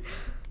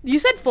 You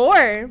said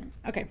 4.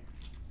 Okay.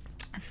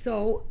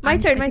 So My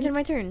turn. I think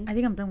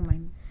I'm done with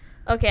mine.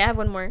 Okay, I have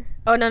one more.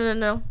 Oh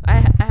no.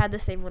 I had the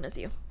same one as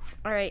you.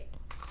 All right.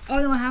 Oh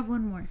no, I have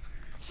one more.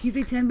 He's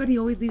a 10, but he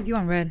always leaves you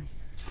on red.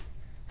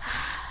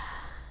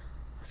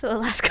 So the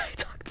last guy I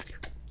talked to.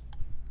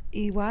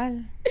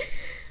 Igual.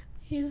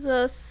 He's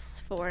a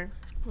 4.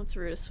 That's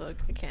rude as fuck.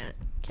 I can't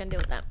deal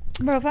with that.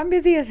 Bro, if I'm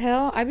busy as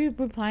hell, I be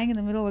replying in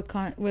the middle with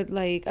I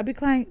be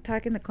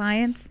talking to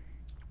clients,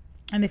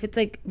 and if it's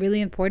like really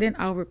important,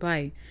 I'll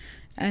reply,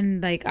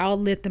 and like I'll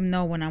let them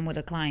know when I'm with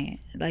a client.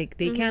 Like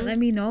they can't let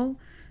me know.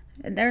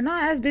 They're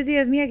not as busy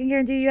as me. I can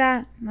guarantee you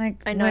that.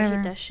 Like I know, whatever. I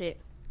hate that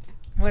shit.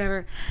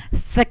 Whatever.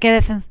 Se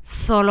queden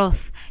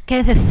solos.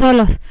 Quédense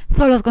solos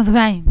con su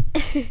baño.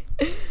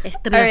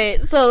 Estúpidos. All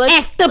right, so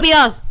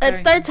Estúpidos. let's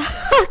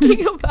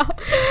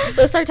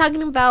start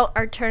talking about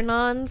our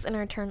turn-ons and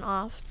our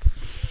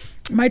turn-offs.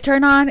 My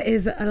turn on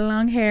is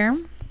long hair.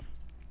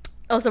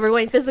 Oh, so we're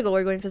going physical.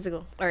 All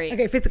right.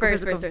 Okay, physical.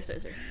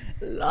 First.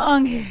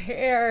 Long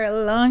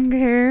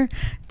hair,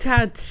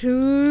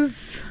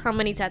 tattoos. How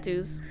many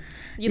tattoos?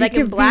 You You like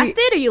him could be-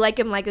 blasted, or you like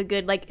him like a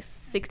good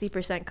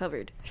 60%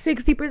 covered?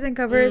 60%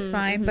 cover is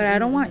fine, but I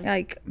don't want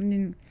like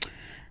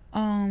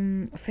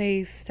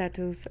face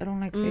tattoos. I don't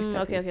like face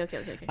tattoos.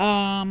 Okay.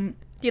 Um,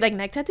 Do you like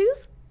neck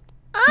tattoos?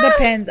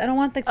 depends. I don't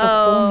want like the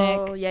whole neck.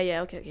 Oh,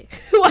 yeah. Okay.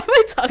 Why am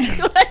I talking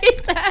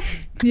like that?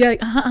 Yeah.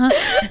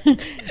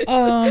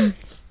 Like,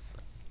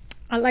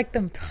 I like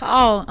them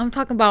tall. I'm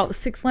talking about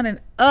 6'1" and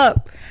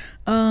up.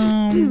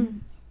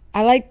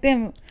 I like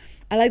them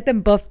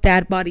buff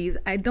dad bodies.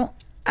 I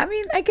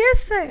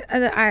guess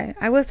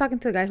I was talking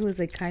to a guy who was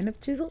like kind of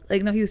chiseled.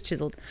 Like no, he was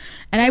chiseled,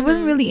 and I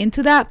wasn't really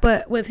into that.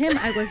 But with him,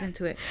 I was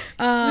into it.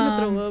 I'm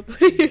gonna throw up.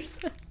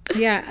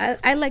 Yeah,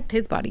 I liked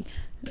his body.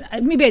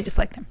 Maybe I just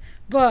liked him.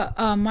 But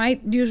my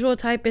usual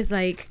type is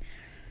like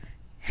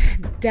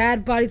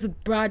dad bodies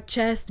with broad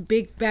chest,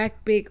 big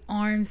back, big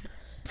arms,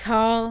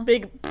 tall.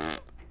 Big.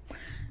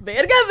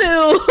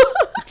 Vergaville.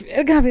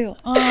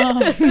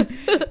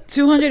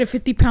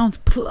 250 pounds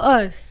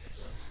plus.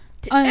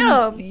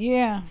 Damn.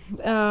 Yeah.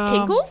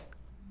 Kinkles?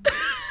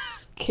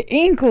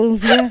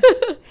 Ankles, yeah.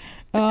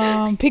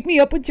 Pick me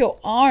up with your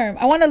arm.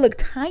 I want to look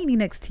tiny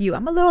next to you.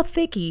 I'm a little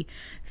thicky,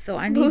 so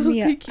I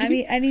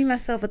need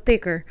myself a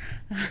thicker.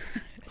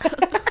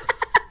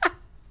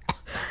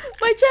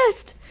 My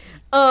chest.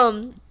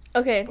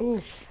 Okay.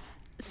 Oof.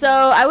 So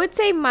I would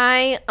say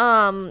my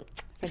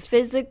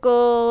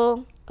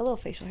physical. A little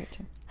facial hair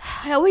too.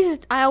 I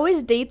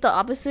always date the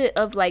opposite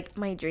of like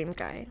my dream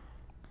guy.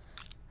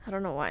 I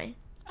don't know why.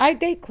 I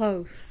date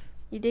close.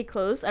 You date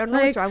close? I don't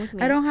know what's wrong with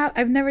me.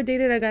 I've never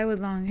dated a guy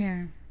with long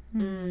hair.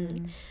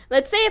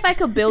 Let's say if I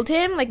could build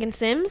him like in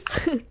Sims,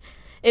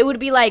 it would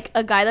be like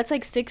a guy that's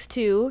like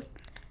 6'2",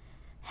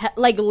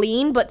 like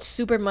lean but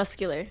super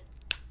muscular.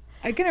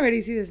 I can already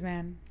see this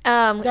man.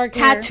 Dark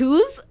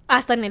tattoos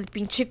hasta en el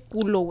pinche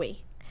culo, güey.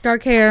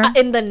 Dark hair.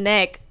 In the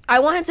neck. I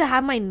want him to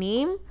have my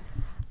name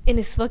in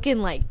his fucking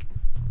like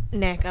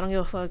neck. I don't give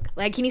a fuck.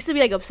 Like he needs to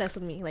be like obsessed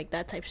with me, like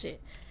that type shit.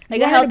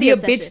 Like a healthy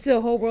obsession. Bitch to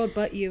the whole world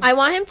but you. I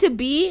want him to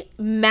be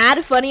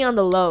mad funny on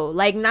the low.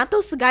 Like not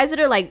those guys that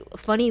are like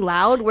funny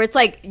loud where it's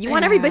like you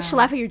want every bitch to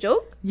laugh at your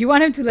joke. You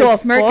want him to like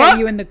smirk at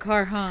you in the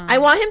car, huh? I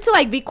want him to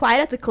like be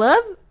quiet at the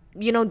club,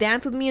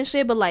 dance with me and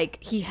shit, but like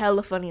he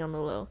hella funny on the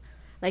low.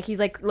 Like he's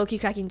like low-key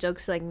cracking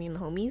jokes to like me and the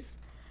homies.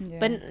 Yeah.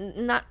 But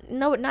not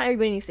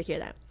everybody needs to hear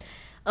that.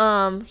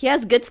 He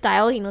has good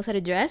style. He knows how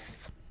to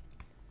dress.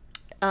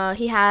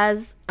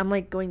 I'm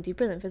like going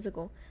deeper than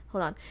physical.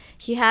 Hold on.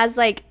 He has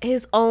like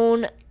his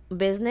own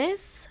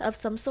business of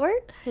some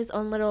sort, his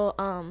own little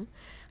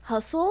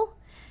hustle.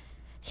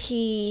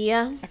 He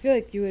I feel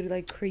like you would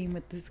like cream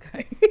with this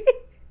guy.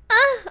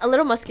 a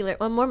little muscular,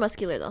 one more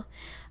muscular though,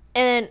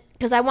 and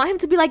because I want him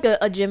to be like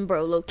a gym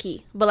bro, low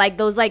key, but like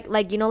those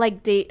like you know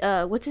like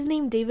what's his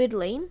name, David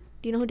Lane?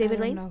 Do you know who David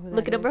don't Lane? know who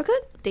Look that it up, real is.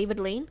 quick. David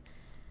Lane.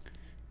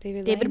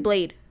 David David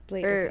Blade.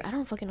 Blade. Or Okay. I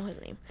don't fucking know his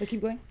name. But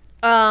keep going.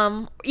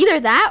 Either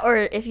that or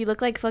if you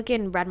look like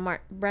fucking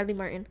Bradley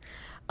Martin.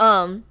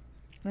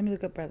 Let me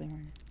look up Bradley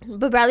Martin.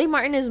 But Bradley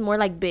Martin is more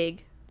like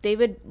big.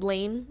 David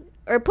Lane,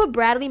 or put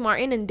Bradley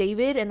Martin and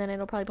David, and then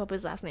it'll probably pop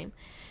his last name,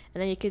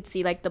 and then you could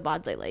see like the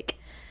bods I like.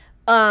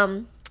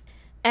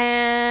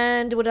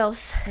 And what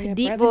else? Oh, yeah,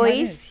 Deep Bradley Martin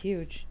voice. is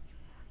huge.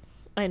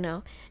 I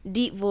know.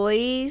 Deep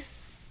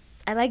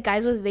voice. I like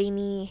guys with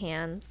veiny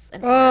hands.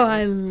 And Oh,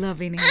 I arms. love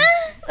veiny.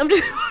 I'm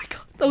just. Oh my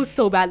god. That was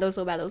so bad. ¿Qué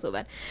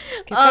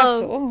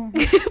pasó?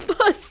 ¿Qué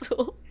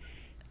pasó?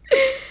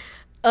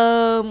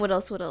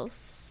 What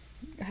else?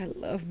 I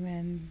love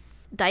men.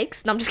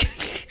 Dykes? No, I'm just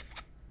kidding.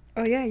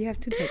 Oh yeah, you have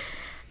 2 types.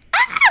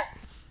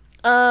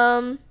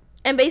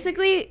 And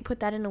basically put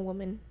that in a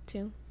woman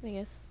too, I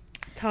guess.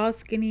 Tall,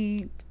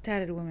 skinny,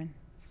 tatted woman.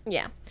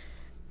 Yeah.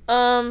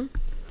 Trying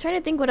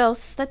to think what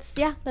else. That's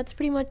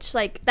pretty much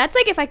like, that's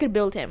like if I could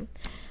build him.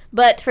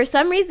 But for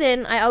some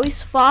reason, I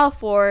always fall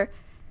for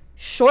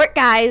short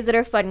guys that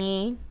are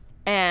funny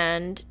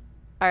and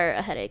are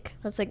a headache.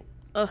 That's like,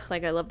 ugh,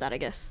 like I love that, I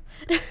guess.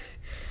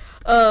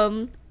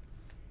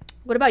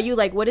 What about you?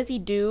 Like, what does he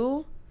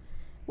do?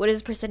 What is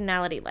his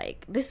personality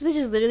like? This bitch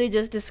is literally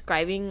just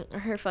describing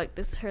her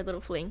her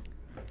little fling.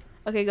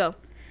 Okay, go.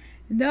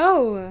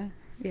 No.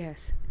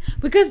 Yes.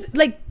 Because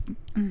like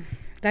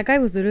that guy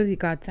was literally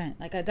God sent.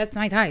 Like that's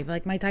my type.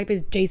 Like my type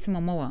is Jason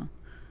Momoa.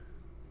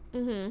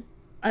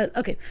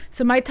 Okay,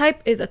 so my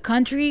type is a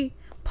country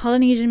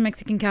Polynesian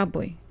Mexican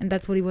cowboy, and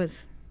that's what he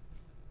was.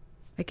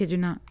 I kid you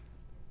not.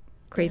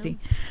 Crazy,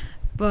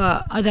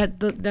 but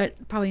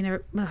that probably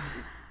never.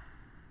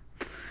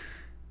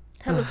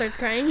 Hello starts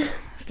crying.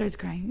 Starts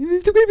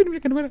crying.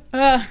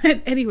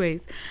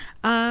 Anyways,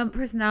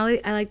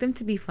 personality. I like them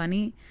to be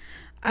funny.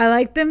 I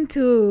like them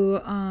to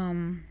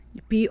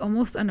be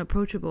almost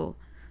unapproachable.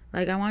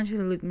 Like I want you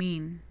to look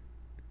mean.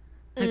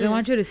 Like I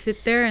want you to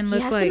sit there and look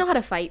He has like. to know how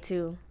to fight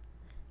too.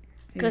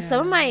 Cause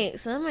some of my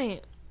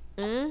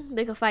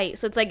they could fight.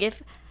 So it's like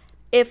if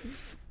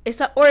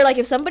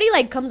somebody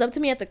like comes up to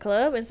me at the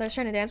club and starts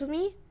trying to dance with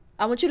me,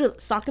 I want you to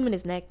sock him in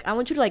his neck. I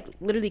want you to like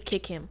literally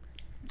kick him.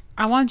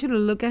 I want you to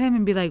look at him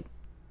and be like,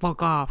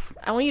 "Fuck off."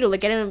 I want you to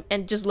look at him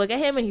and just look at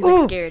him and he's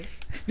like scared.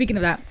 Speaking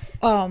of that,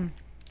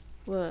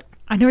 What?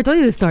 I never told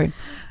you this story.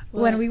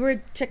 What? When we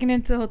were checking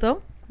into the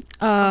hotel,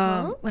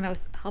 when I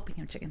was helping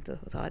him check into the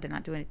hotel, I did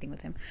not do anything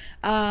with him.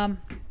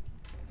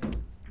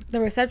 The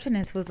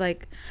receptionist was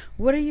like,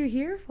 "What are you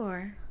here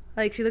for?"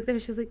 Like she looked at me,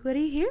 she was like, "What are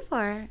you here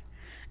for?"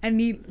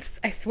 And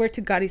I swear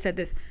to God, he said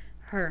this,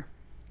 her.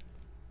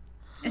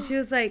 And she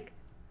was like,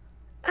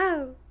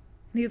 "Oh."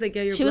 And he was like,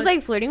 "Yeah, you're." She was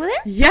like flirting with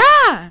him?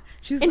 "Yeah."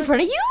 She was In like,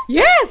 front of you?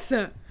 "Yes."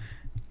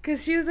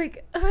 Because she was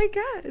like, "Oh my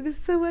God,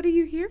 so what are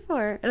you here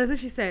for?" And that's what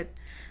she said.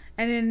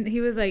 And then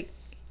he was like,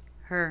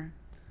 "Her."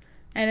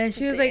 And then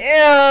she was like, Ew.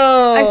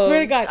 I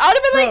swear to God. I would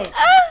have been like,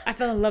 ah. I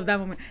fell in love that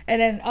moment.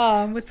 And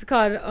then, what's it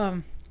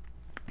called?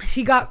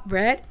 She got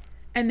red.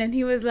 And then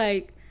he was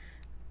like,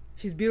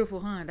 "She's beautiful,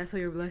 huh? That's why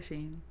you're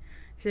blushing."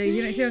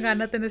 She like, she don't got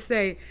nothing to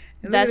say.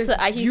 And He's such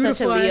a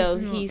beautiful Leo.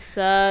 ass- He's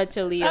such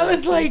a Leo. I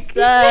was like- He's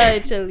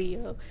such a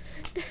Leo.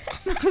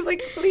 I was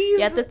like, please.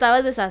 Ya te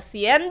estabas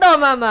deshaciendo,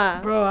 mama.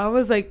 Bro, I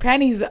was like,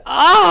 panties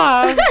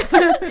off.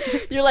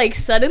 You're like,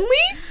 suddenly?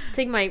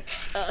 Take my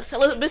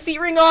celibacy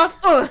ring off.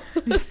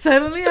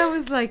 Suddenly, I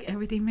was like,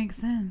 everything makes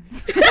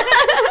sense.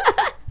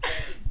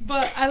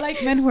 But I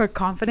like men who are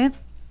confident.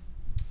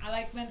 I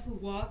like men who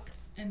walk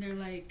and they're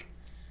like,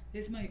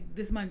 this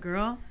is my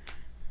girl.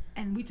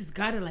 And we just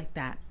got it like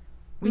that.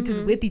 We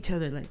just with each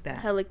other like that.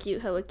 Hella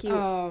cute, hella cute.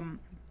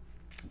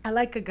 I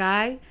like a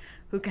guy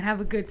who can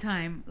have a good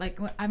time. Like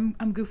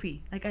I'm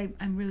goofy. Like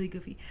I'm really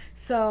goofy.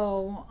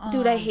 So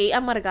Dude, I hate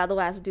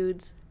amargado ass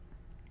dudes.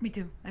 Me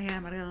too. I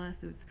am amargado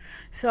dudes.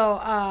 So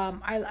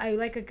I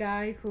like a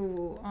guy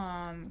who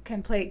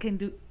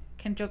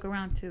can joke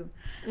around too.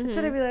 That's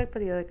what I really like for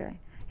the other guy.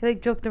 He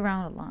like joked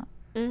around a lot.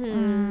 Do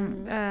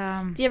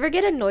you ever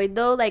get annoyed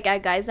though, like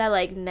at guys that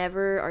like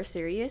never are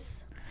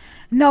serious?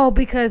 No,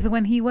 because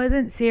when he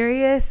wasn't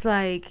serious,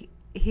 like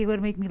he would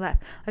make me laugh.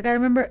 Like I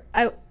remember,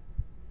 it's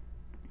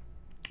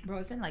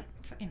been like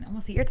fucking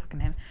almost a year talking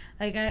to him.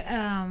 Like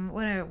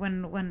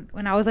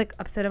when I was like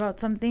upset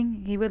about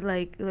something, he would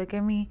like look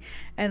at me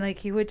and like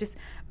he would just,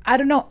 I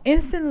don't know,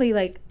 instantly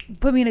like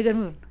put me in a good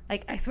mood.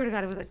 Like I swear to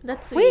God, it was like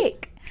That's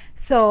quick.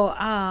 So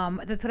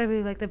that's what I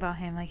really liked about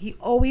him. Like he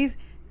always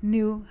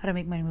knew how to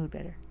make my mood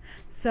better.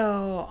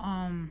 So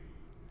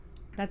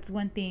that's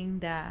one thing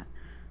that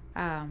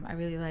I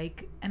really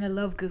like, and I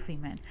love goofy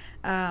men.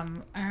 I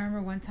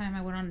remember one time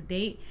I went on a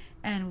date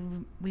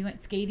and we went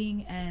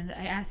skating, and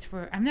I asked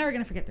for, I'm never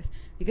gonna forget this,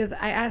 because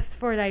I asked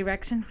for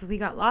directions because we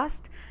got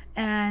lost,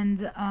 and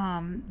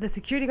the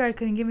security guard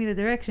couldn't give me the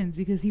directions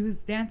because he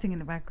was dancing in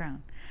the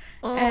background.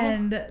 Oh.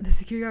 And the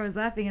security guard was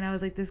laughing, and I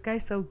was like, this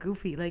guy's so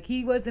goofy. Like,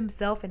 he was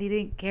himself and he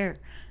didn't care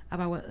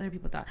about what other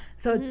people thought.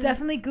 So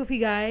definitely goofy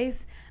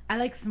guys. I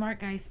like smart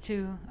guys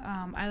too.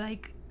 I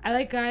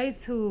like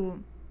guys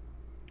who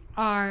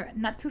are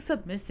not too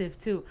submissive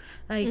too.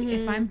 Like,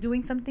 if I'm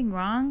doing something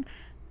wrong,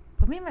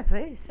 put me in my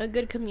place. A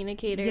good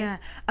communicator. Yeah,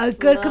 a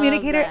good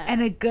communicator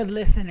and a good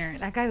listener.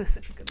 That guy was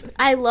such a good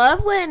listener.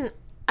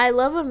 I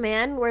love a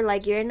man where,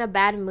 like, you're in a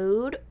bad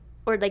mood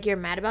or, like, you're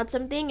mad about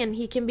something, and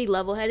he can be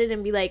level-headed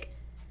and be like,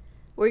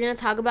 we're gonna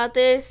talk about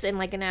this in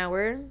like an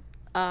hour.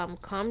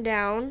 Calm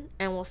down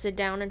and we'll sit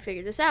down and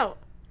figure this out.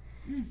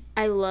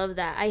 I love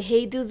that. I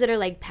hate dudes that are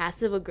like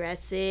passive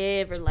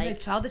aggressive or like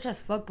childish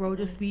as fuck, bro.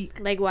 Just speak.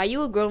 Like, why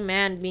you a grown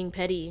man being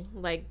petty?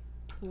 Like,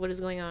 what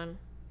is going on?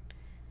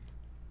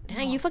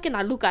 Dang, you fucking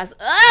not Lucas.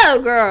 Oh,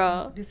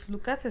 girl. This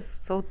Lucas is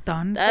so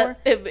done for.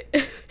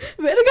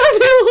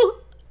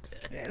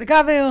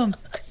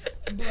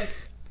 But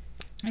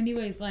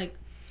anyways, like,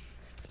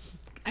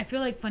 I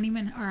feel like funny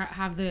men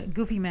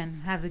goofy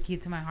men have the key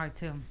to my heart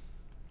too.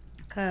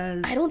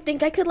 Cause I don't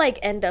think I could like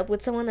end up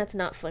with someone that's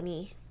not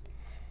funny.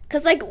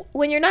 Cause like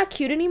when you're not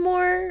cute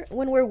anymore,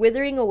 when we're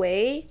withering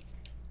away,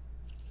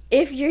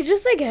 if you're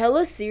just like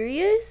hella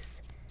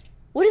serious,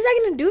 what is that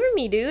gonna do for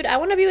me, dude? I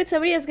want to be with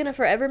somebody that's gonna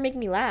forever make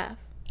me laugh.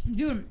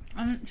 Dude,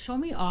 show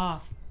me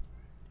off.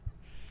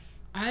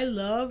 I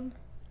love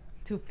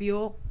to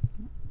feel.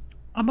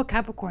 I'm a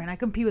Capricorn. I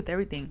compete with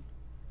everything.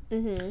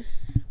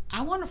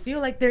 I want to feel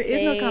like there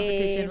is no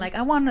competition. Like,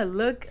 I want to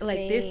look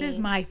like this is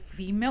my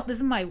female. This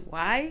is my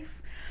wife.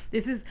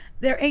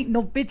 There ain't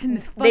no bitch in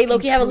this fucking They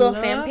low-key have a little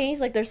club. fan page.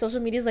 Like, their social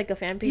media is like a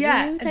fan page.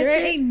 Yeah, there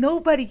ain't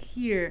nobody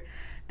here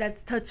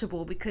that's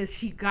touchable because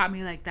she got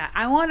me like that.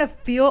 I want to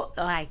feel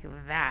like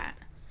that.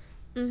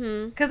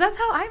 Because that's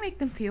how I make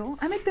them feel.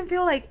 I make them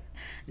feel like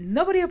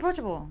nobody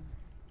approachable.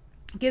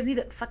 Gives me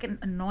the fucking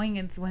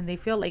annoyance when they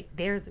feel like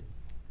they're the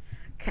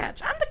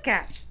catch. I'm the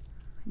catch.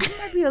 You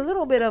might be a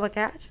little bit of a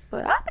catch,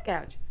 but I'm the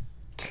catch.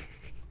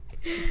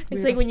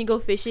 It's like when you go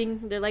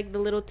fishing, they're like the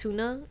little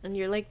tuna, and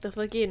you're like the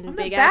fucking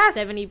big ass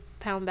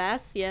 70-pound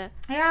bass. Yeah.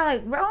 Yeah,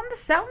 like, bro, I'm the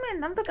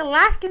salmon. I'm the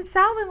Alaskan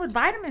salmon with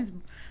vitamins.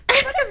 What the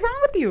fuck is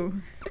wrong with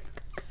you?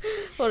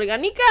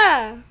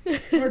 Organica.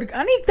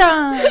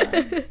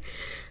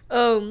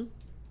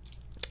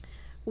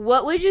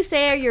 What would you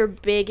say are your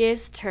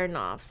biggest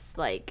turnoffs?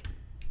 Like,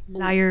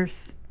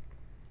 liars,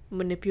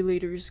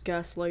 manipulators,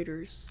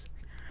 gaslighters,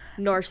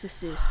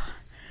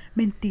 narcissists.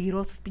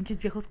 Mentirosos, pinches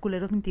viejos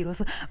culeros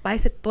mentirosos.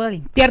 Váyase todo al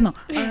infierno.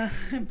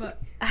 But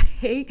I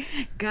hate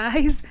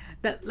guys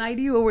that lie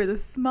to you over the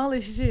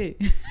smallest shit.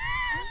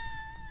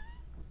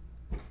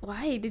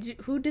 Why?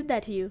 Who did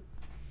that to you?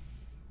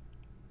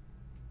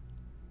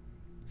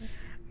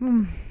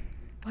 Why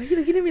are you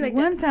looking at me like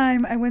One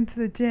time I went to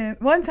the gym.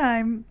 One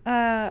time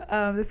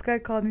this guy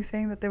called me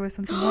saying that there was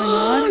something going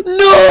on.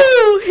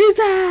 No! His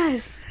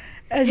ass!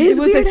 And it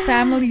was a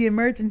family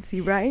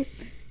emergency, right?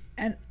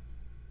 And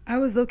I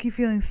was low-key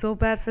feeling so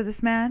bad for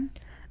this man.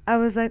 I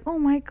was like, oh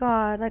my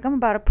God, like, I'm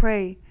about to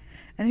pray.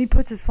 And he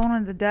puts his phone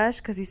on the dash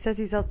because he says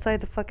he's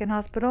outside the fucking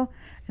hospital.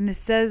 And it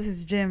says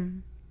his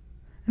gym.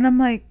 And I'm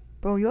like,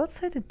 bro, you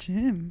outside the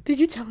gym. Did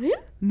you tell him?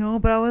 No,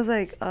 but I was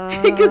like,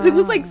 because it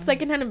was like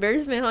secondhand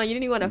embarrassment, huh? You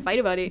didn't even want to fight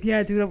about it.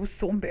 Yeah, dude, I was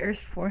so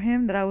embarrassed for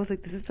him that I was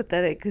like, this is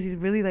pathetic. Because he's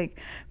really like,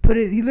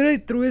 he literally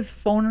threw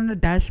his phone on the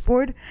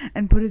dashboard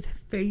and put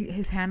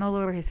his hand all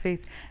over his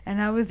face.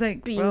 And I was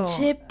like, bro,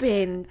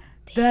 chipping.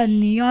 The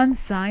neon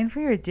sign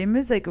for your gym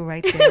is like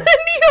right there.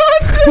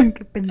 Neon.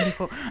 Qué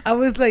pendejo. I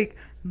was like,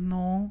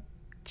 no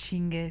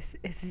chingues.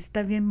 Ese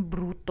está bien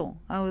bruto.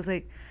 I was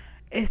like,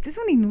 este es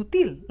un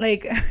inútil.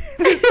 Like,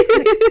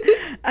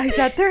 I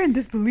sat there in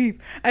disbelief.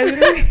 I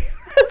literally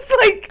was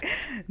like,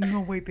 no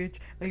way, bitch.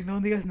 Like,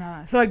 no digas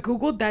nada. So I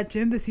googled that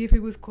gym to see if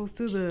it was close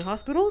to the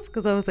hospitals.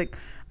 Because I was like,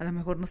 a lo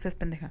mejor no seas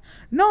pendeja.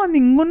 No,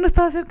 ninguno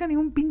estaba cerca de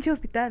ningún pinche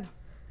hospital.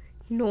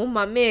 No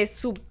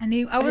mames.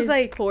 I was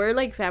like, poor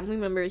like family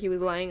member he was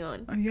lying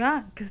on.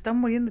 Yeah, que está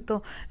muriendo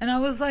todo. And I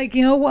was like,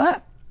 you know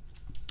what?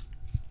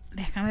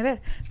 Déjame ver.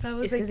 So I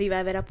was like, que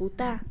iba a ver a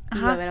puta.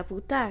 Iba a ver a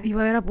puta.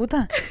 Iba a ver a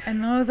puta.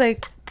 And I was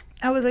like,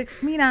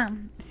 mira,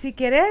 si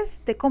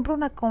quieres, te compro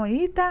una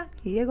comidita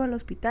y llego al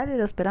hospital y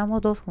lo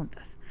esperamos dos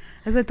juntas.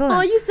 Eso es todo.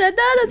 Oh, you said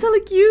that? That's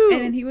hella cute.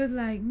 And then he was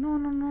like, no.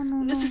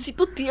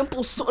 Necesito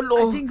tiempo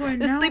solo. I think right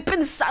now estoy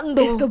pensando.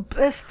 It's the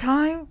best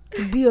time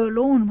to be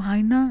alone,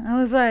 Jaina. I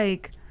was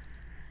like,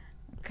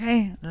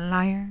 okay,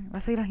 liar.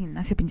 Vas a ir al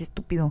gimnasio, pinche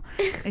estúpido.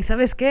 ¿Y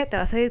sabes qué? Te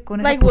vas a ir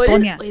con esa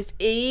putonia.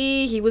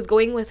 He was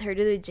going with her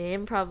to the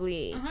gym,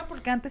 probably. Ajá,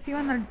 porque antes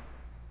iban al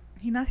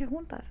gimnasio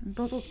juntas.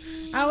 Entonces,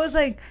 I was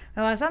like,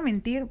 me vas a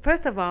mentir.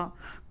 First of all,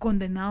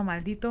 condenado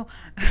maldito.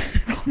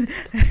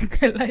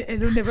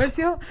 El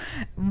universo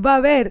va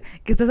a ver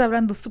que estás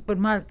hablando súper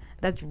mal.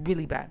 That's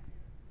really bad.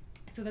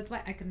 So that's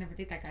why I could never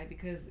date that guy,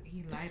 because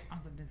he lied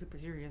on something super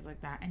serious like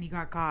that, and he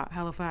got caught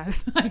hella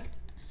fast. Like,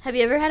 Have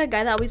you ever had a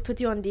guy that always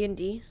puts you on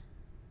D&D?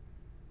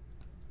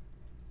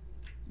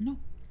 no.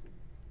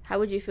 How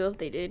would you feel if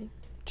they did?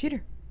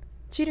 Cheater.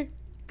 Cheater.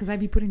 Because I'd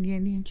be putting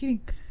D&D and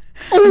cheating.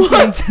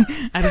 What?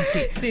 I don't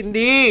cheat.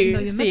 Cindy. No,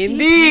 yo no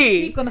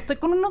Cindy. cheat. Cuando estoy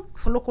con uno,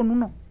 solo con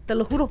uno. Te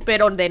lo juro.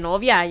 Pero de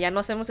novia, ya no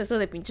hacemos eso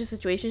de pinche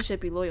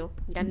situationship y loyal.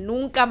 Ya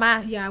nunca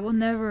más. Yeah, I will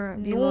never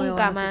be loyal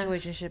Nunca in a más.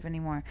 situationship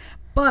anymore.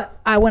 But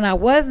when I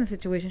was in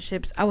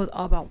situationships, I was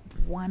all about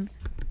one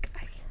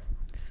guy.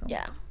 So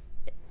Yeah.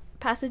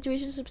 Past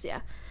situationships,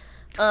 yeah.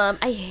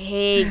 I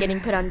hate getting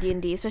put on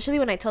D&D, especially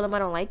when I tell them I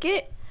don't like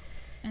it.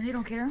 And they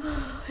don't care.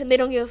 And they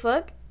don't give a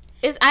fuck.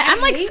 I'm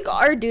like hate-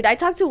 scarred, dude. I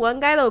talked to one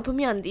guy that would put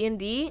me on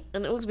D&D,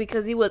 and it was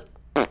because he was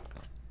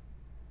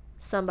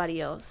somebody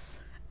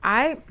else.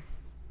 I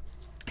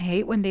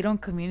hate when they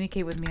don't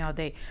communicate with me all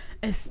day,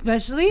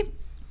 especially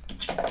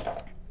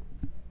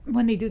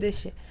when they do this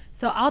shit.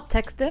 So I'll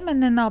text them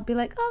and then I'll be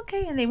like,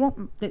 okay, and they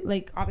won't,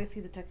 like,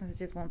 obviously the text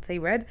messages won't say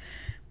read,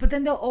 but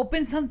then they'll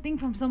open something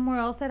from somewhere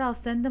else that I'll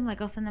send them.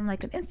 Like, I'll send them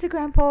like an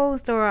Instagram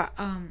post or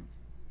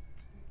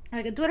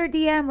like a Twitter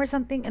DM or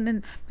something, and then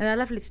me da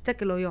la flechita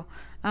que lo yo.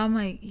 I'm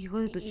like, hijo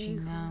de tu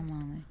chingada,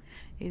 mami.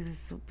 Ese es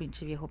su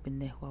pinche viejo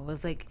pendejo. I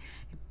was like,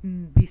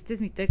 viste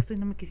mi texto y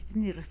no me quisiste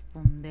ni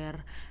responder.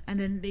 And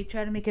then they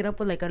try to make it up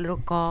with like a little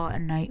call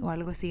at night or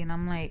algo así, and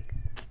I'm like,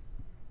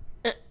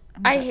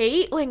 I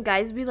hate when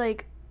guys be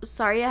like,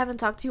 sorry I haven't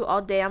talked to you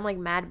all day. I'm like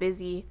mad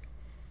busy.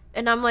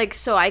 And I'm like,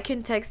 so I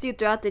can text you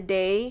throughout the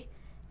day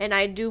and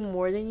I do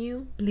more than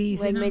you?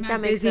 please, Like, you're make not that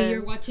mad make busy. You're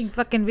sense. watching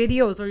fucking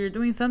videos or you're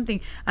doing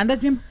something.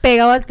 Andas bien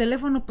pegado al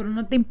teléfono, pero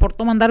no te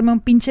importó mandarme un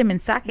pinche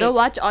mensaje. They'll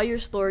watch all your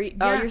stories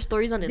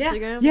on Yeah,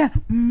 Instagram. yeah.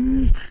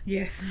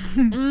 Yes.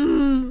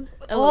 LOL.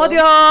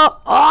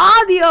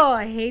 Odio.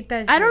 I hate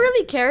that shit. I don't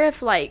really care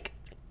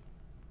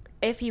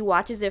if he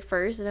watches it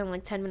first and then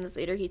like 10 minutes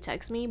later he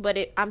texts me, but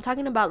I'm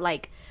talking about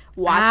like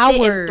watch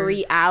it and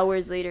 3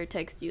 hours later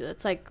text you.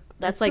 That's like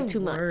too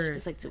much.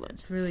 It's like too much.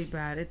 It's really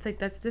bad. It's like,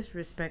 that's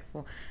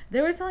disrespectful.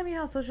 They were telling me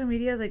how social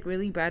media is like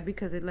really bad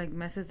because it like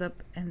messes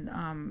up in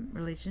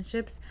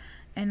relationships,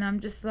 and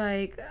I'm just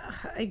like,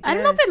 I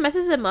don't know if it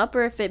messes them up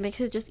or if it makes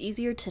it just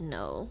easier to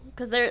know,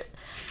 because they're,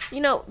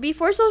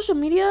 before social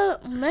media,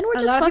 men were A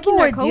just lot of fucking people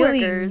their were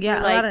dealing- coworkers, yeah, or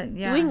a like lot of-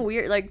 yeah. doing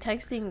weird, like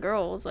texting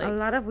girls, like a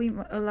lot of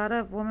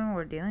women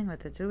were dealing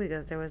with it too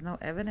because there was no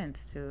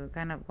evidence to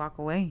kind of walk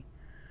away.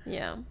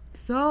 yeah.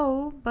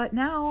 So, but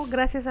now,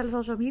 gracias al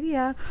social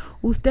media,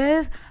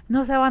 ustedes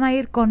no se van a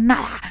ir con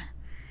nada.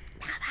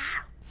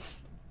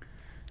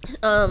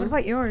 What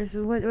about yours?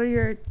 What are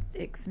your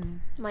icks?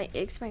 My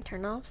icks, my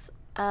turnoffs.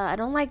 I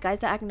don't like guys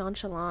that act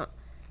nonchalant.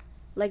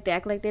 Like, they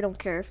act like they don't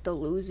care if they'll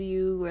lose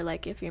you, or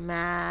like if you're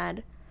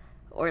mad,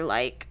 or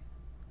like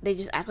they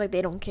just act like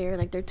they don't care.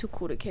 Like they're too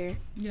cool to care.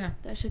 Yeah,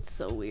 That shit's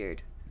so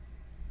weird.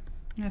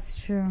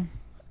 that's true.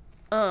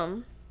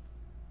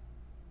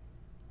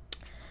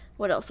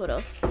 What else?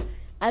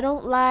 I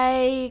don't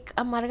like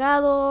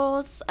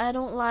amargados. I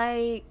don't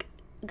like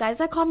guys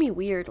that call me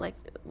weird. Like,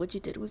 what you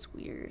did was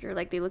weird, or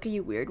like they look at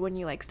you weird when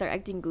you like start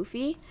acting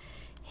goofy.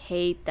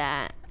 Hate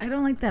that. I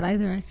don't like that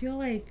either. I feel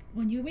like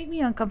when you make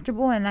me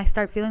uncomfortable and I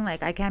start feeling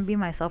like I can't be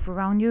myself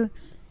around you,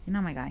 you're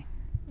not my guy.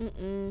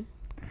 Mm-mm.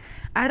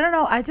 I don't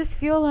know. I just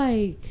feel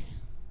like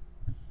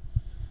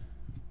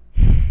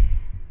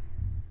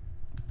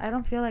I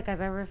don't feel like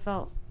I've ever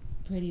felt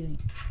pretty.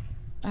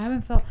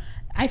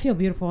 I feel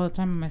beautiful all the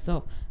time by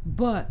myself,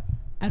 but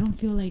I don't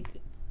feel like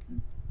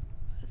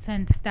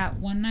since that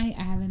one night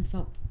I haven't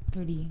felt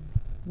pretty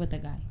with a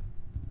guy.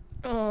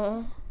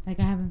 Oh. Like,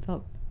 I haven't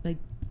felt like,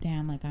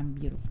 damn, like I'm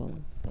beautiful.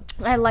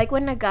 But I like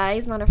when a guy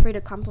is not afraid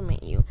to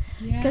compliment you.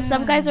 Because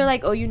some guys are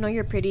like, oh,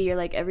 you're pretty. You're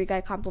like, every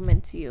guy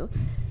compliments you.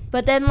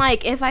 But then,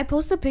 like, if I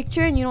post a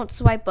picture and you don't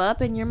swipe up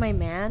and you're my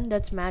man,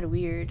 that's mad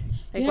weird.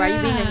 Like, why are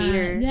you being a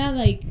hater? Yeah,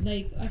 like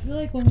I feel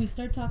like when we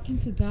start talking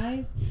to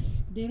guys,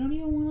 they don't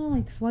even want to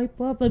like swipe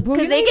up. Like,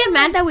 Because they get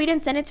mad that we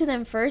didn't send it to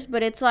them first,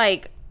 but it's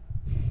like,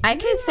 I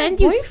can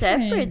send you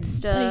separate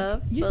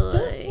stuff. Like, you're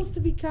still supposed to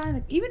be kind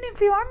of, even if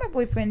you are my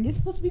boyfriend, you're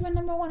supposed to be my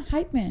number one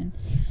hype man.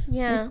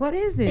 Yeah. Like, what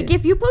is this? Like,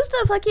 if you post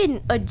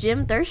a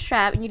gym thirst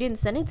trap and you didn't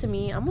send it to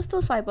me, I'm gonna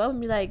still swipe up and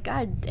be like,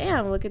 God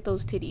damn, look at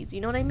those titties.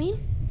 You know what I mean?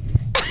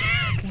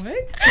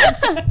 What?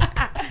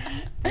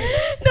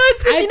 No,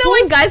 it's because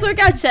when guys work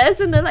out chest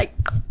and they're like,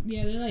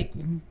 yeah, they're like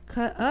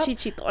cut up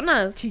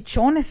chichitonas.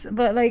 chichones,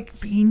 but like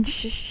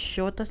pinche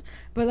shotas.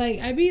 But like,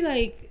 I be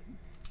like,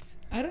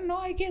 I don't know.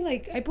 I get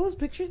like, I post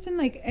pictures and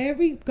like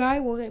every guy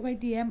will get my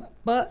DM,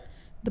 but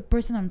the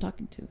person I'm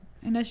talking to,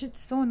 and that shit's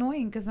so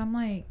annoying because I'm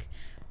like,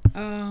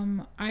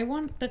 I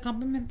want the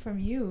compliment from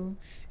you,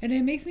 and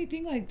it makes me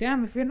think like,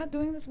 damn, if you're not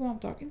doing this while I'm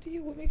talking to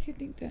you, what makes you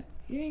think that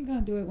you ain't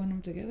gonna do it when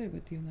I'm together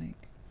with you? Like,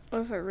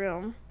 Oh, for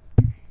real.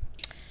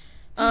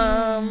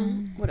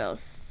 What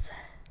else?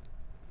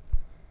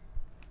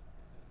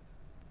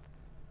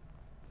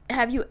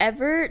 Have you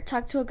ever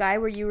talked to a guy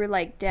where you were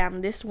like, damn,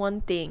 this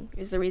one thing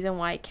is the reason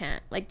why I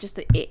can't? Like, just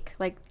the ick.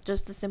 Like,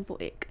 just a simple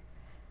ick.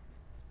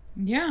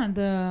 Yeah,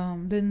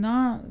 the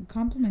not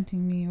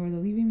complimenting me or the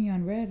leaving me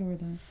on red or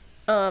the.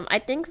 I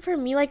think for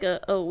me, like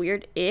a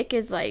weird ick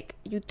is like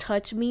you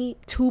touch me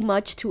too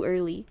much too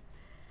early.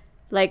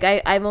 Like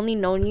I've only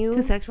known you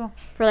Too sexual.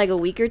 for like a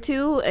week or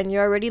two, and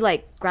you're already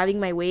like grabbing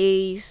my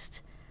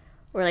waist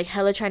or like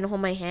hella trying to hold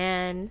my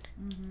hand.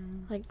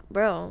 Mm-hmm. Like,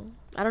 bro,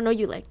 I don't know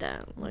you like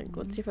that. Like,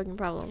 what's your fucking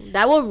problem?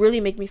 That will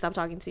really make me stop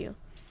talking to you.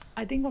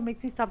 I think what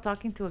makes me stop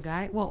talking to a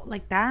guy, well,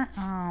 like that,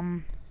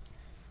 too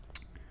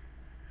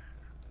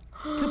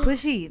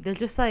pushy. They're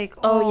just like,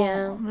 Oh,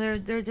 yeah.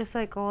 they're just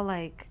like, oh,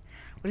 like,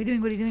 what are you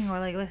doing? What are you doing? Or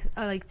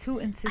like too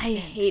insistent. I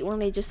hate when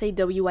they just say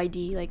WID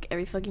like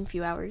every fucking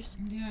few hours.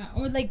 Yeah,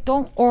 or like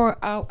don't,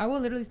 or I will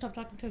literally stop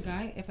talking to a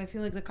guy if I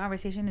feel like the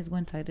conversation is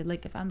one sided.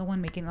 Like if I'm the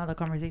one making all the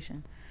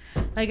conversation,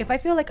 like if I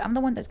feel like I'm the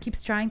one that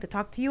keeps trying to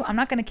talk to you, I'm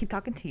not gonna keep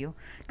talking to you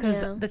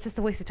because that's just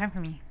a waste of time for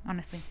me,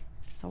 honestly.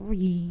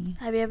 Sorry.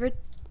 Have you ever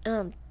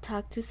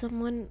talked to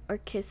someone or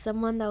kissed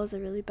someone that was a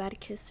really bad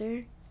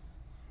kisser?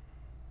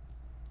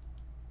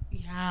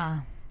 Yeah.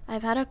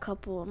 I've had a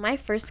couple. My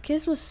first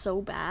kiss was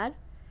so bad.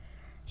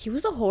 He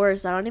was a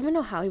horse. I don't even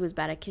know how he was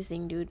bad at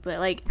kissing, dude.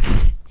 But like,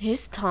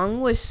 his tongue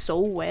was so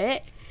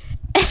wet,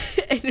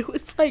 and it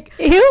was like,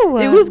 ew.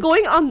 It was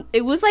going on.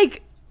 It was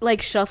like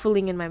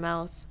shuffling in my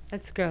mouth.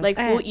 That's gross. Like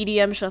full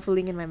EDM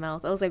shuffling in my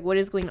mouth. I was like, what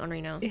is going on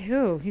right now?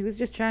 Ew. He was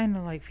just trying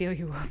to like feel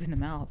you up in the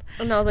mouth.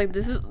 And I was like,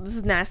 this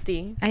is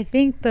nasty. I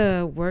think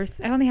the worst.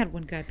 I only had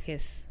one bad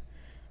kiss,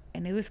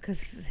 and it was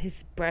because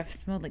his breath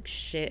smelled like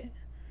shit.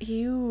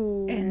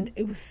 Ew. And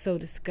it was so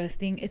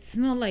disgusting. It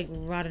smelled like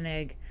rotten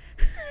egg.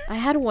 I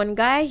had one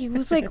guy, he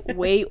was like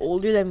way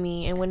older than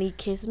me, and when he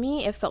kissed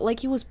me, it felt like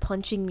he was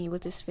punching me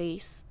with his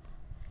face.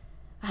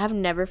 I have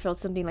never felt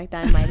something like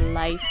that in my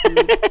life,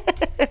 dude.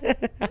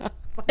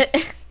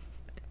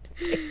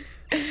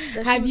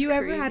 Have you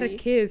ever had a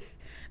kiss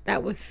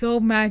that was so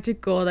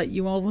magical that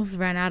you almost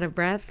ran out of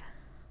breath?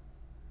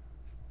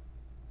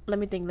 Let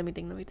me think.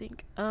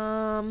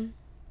 Not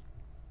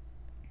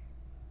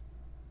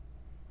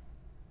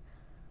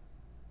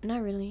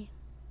really.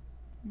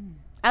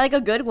 I like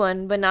a good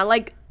one, but not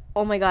like,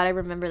 oh my god, I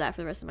remember that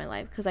for the rest of my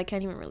life, because I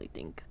can't even really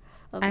think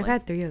of I've one.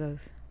 had 3 of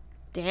those.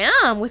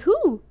 Damn, with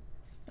who?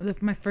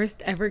 My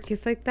first ever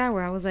kiss like that,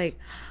 where I was like,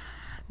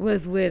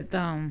 was with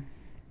Oh,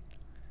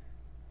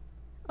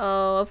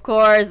 of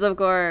course.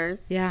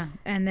 Yeah,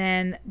 and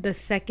then the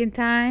second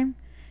time,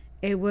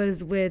 it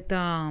was with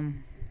The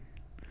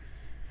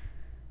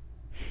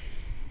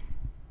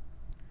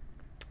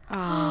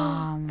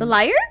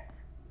Liar?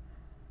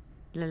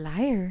 The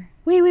Liar.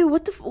 Wait,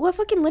 what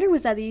fucking letter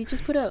was that you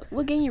just put up?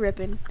 What gang you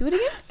repping? Do it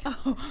again?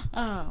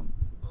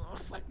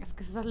 Fuck, es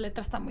que esa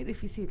letra está muy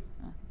difícil.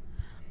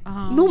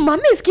 No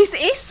mames, ¿qué es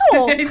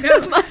eso?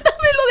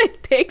 Mándamelo de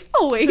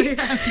texto, güey.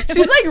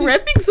 She's like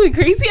repping some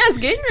crazy ass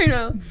gang right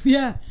now.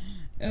 Yeah.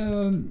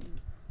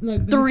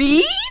 Like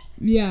 3?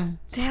 Yeah.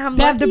 Damn,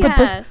 lucky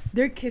ass.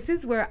 There are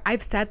kisses where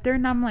I've sat there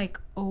and I'm like,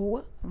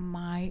 oh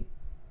my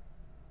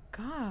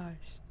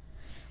gosh.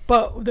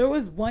 But there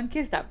was one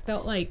kiss that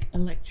felt like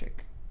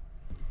electric.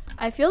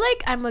 I feel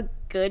like I'm a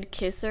good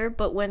kisser,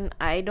 but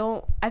I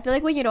feel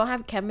like when you don't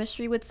have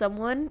chemistry with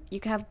someone, you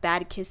can have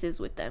bad kisses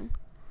with them.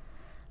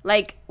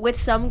 Like, with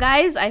some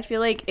guys, I feel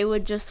like it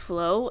would just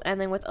flow,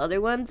 and then with other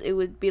ones, it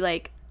would be,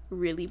 like,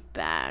 really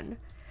bad.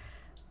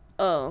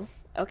 Oh,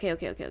 okay.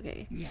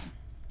 Yeah.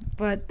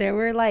 But there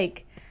were,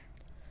 like,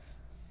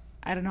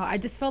 I don't know, I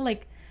just felt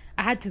like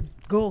I had to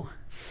go.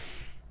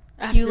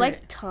 Do you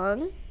like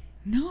tongue?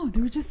 No,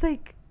 they were just,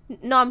 like...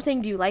 No, I'm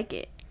saying, do you like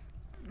it?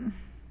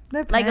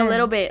 Depends. Like, a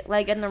little bit,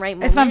 like, in the right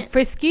moment? If I'm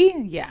frisky,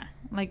 yeah.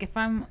 Like, if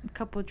I'm a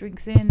couple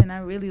drinks in and I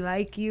really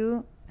like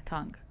you,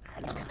 tongue.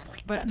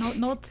 But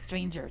no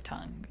stranger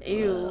tongue.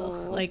 Ew.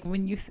 Ugh. Like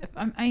when you,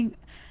 I'm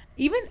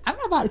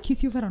not about to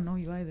kiss you if I don't know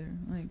you either.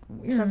 Like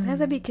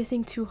sometimes I be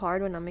kissing too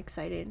hard when I'm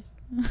excited.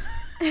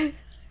 They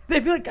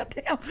be like, God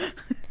damn.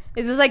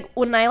 It's just like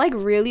when I like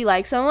really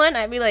like someone,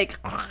 I'd be like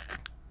a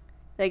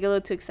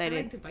little too excited.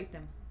 I like to bite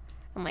them.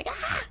 I'm like,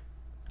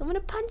 I'm gonna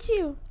punch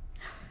you.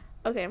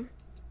 Okay.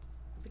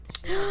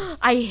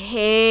 I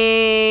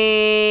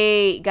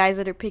hate guys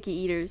that are picky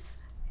eaters.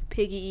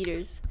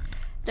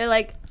 They're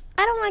like,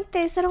 I don't like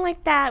this, I don't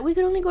like that. We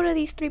could only go to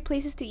these 3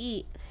 places to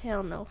eat.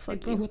 Hell no,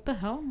 fuck you. What the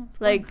hell?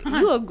 Like,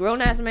 you a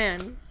grown ass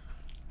man.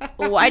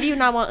 Why do you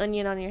not want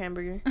onion on your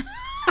hamburger?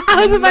 I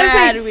was about to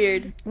say,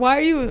 weird. Why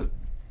are you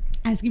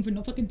asking for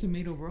no fucking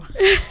tomato, bro?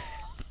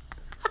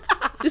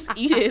 Just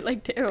eat it,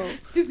 like Daryl.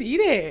 Just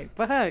eat it.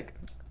 Fuck.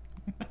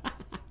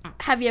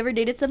 Have you ever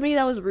dated somebody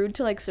that was rude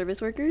to like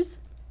service workers?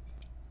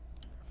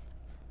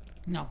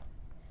 No.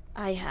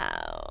 I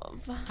have.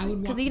 I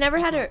would, because he never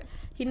had a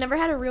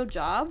real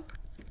job.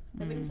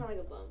 That makes him sound like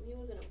a bum. He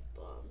wasn't a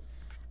bum.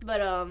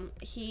 But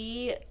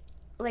he,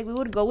 like, we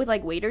would go with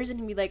like waiters and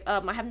he'd be like,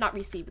 I have not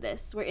received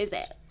this. Where is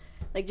it?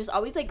 Like, just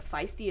always like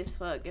feisty as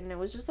fuck, and it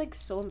was just like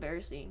so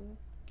embarrassing.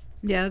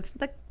 Yeah, it's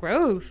like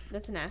gross.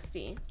 That's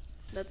nasty.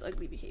 That's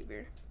ugly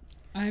behavior.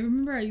 I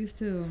remember I used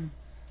to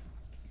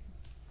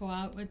go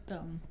out with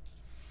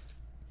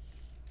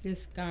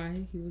this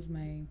guy. He was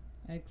my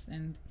ex,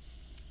 and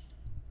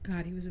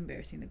God, he was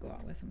embarrassing to go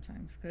out with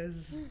sometimes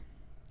because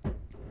he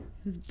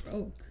was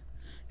broke.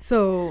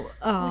 So,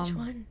 which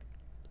one?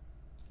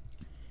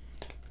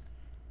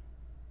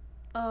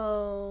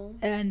 Oh.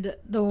 And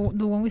the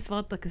one we saw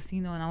at the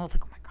casino, and I was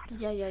like, oh my God.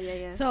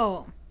 Yeah.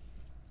 So,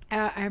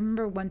 I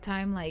remember one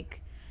time,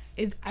 like,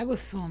 I was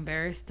so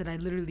embarrassed that I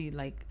literally,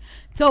 like,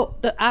 so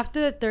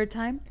after the third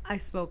time, I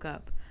spoke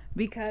up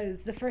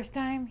because the first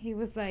time he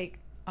was like,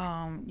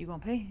 you gonna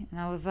pay? And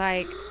I was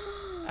like,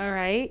 all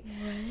right.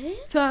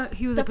 What? So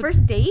he was the like,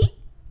 first date?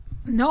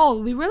 No,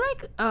 we were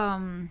like,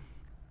 a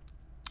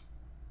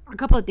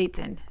couple of dates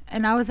in,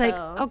 and I was like,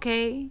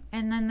 okay.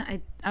 And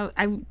then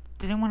I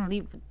didn't want to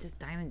leave just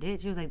Diamond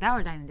Ditch. He was like, that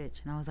or Diamond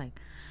Ditch, and I was like,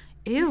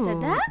 ew. You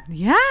said that?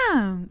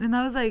 Yeah. And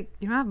I was like,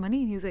 you don't have money?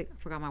 And he was like, I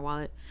forgot my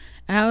wallet.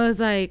 And I was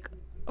like,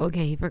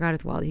 okay, he forgot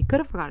his wallet. He could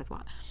have forgot his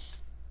wallet.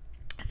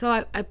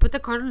 So I put the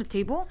card on the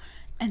table,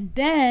 and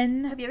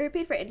then have you ever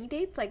paid for any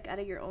dates like out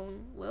of your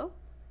own will?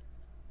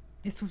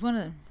 This was one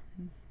of them.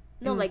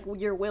 No, like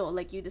your will,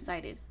 like you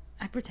decided.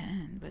 I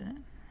pretend, but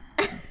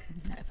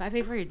if I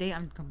pay for your date,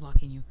 I'm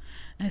blocking you.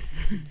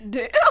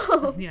 Damn.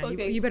 Yeah,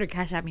 Okay. you better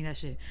cash at me that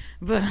shit.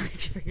 But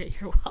if you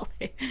forget your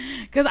wallet,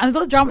 because I'm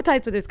so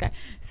traumatized with this guy.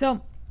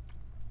 So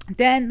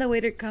then the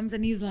waiter comes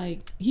and he's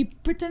like, he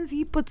pretends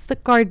he puts the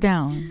card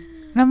down,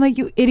 and I'm like,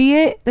 you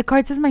idiot! The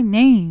card says my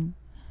name.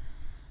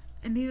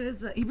 And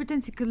he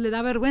pretends he could le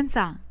da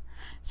vergüenza.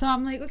 So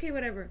I'm like, okay,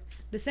 whatever.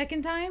 The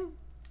second time,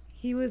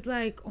 he was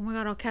like, oh my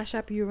God, I'll cash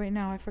app you right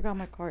now. I forgot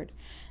my card.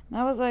 And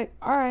I was like,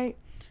 all right.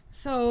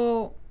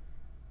 So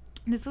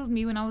this was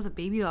me when I was a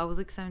baby, though. I was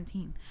like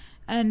 17.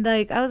 And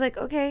like, I was like,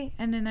 okay.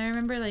 And then I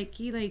remember like,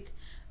 he like,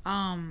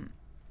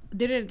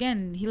 did it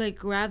again. He like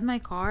grabbed my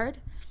card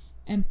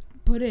and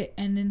put it.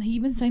 And then he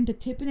even signed the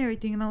tip and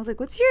everything. And I was like,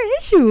 what's your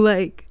issue?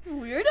 Like,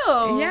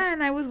 weirdo. Yeah.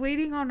 And I was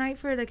waiting all night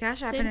for the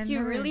cash app. Since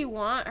you really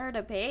want her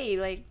to pay,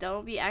 like,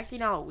 don't be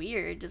acting all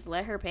weird. Just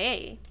let her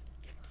pay.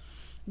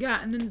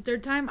 Yeah. And then the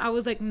third time I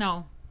was like,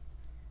 no,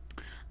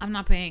 I'm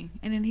not paying.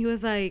 And then he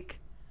was like,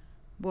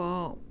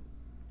 well,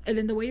 and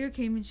then the waiter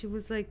came and she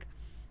was like,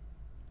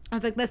 I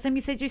was like, last time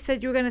you said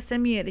you were going to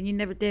send me it and you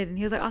never did. And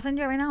he was like, I'll send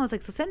you it right now. I was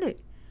like, so send it.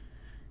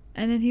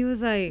 And then he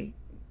was like,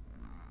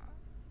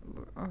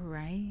 all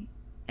right.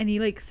 And he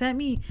like sent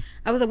me,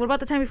 I was like, what about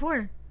the time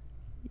before?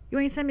 You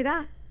ain't sent me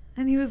that.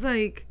 And he was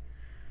like,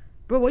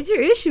 bro, what's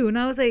your issue? And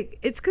I was like,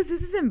 it's because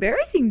this is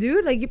embarrassing,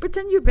 dude. Like, you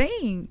pretend you're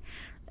paying.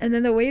 And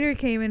then the waiter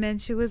came and then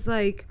she was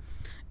like,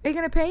 are you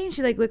going to pay? And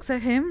she like looks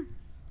at him.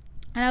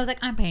 And I was like,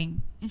 I'm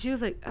paying. And she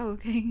was like, oh,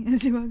 okay.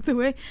 And she walked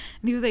away.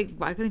 And he was like,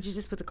 why couldn't you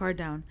just put the card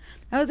down?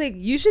 I was like,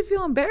 you should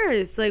feel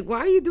embarrassed. Like, why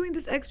are you doing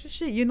this extra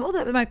shit? You know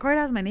that my card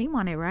has my name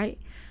on it, right?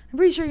 I'm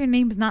pretty sure your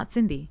name's not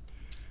Cindy.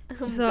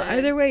 So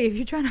either way, if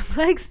you're trying to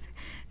flex,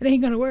 it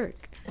ain't going to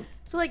work.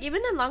 So, like,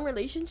 even in long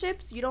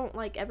relationships, you don't,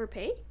 like, ever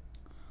pay?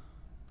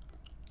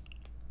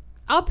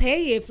 I'll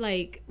pay if,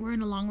 like, we're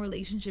in a long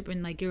relationship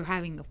and, like, you're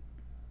having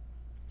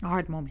a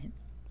hard moment.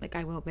 Like,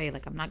 I will pay.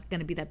 Like, I'm not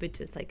going to be that bitch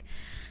that's, like,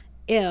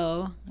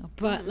 ill.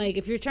 But, like,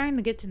 if you're trying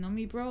to get to know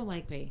me, bro,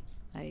 like, pay.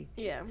 Like,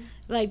 yeah.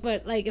 Like,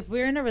 but, like, if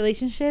we're in a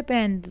relationship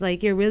and,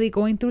 like, you're really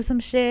going through some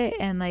shit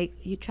and, like,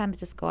 you're trying to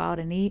just go out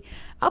and eat,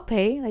 I'll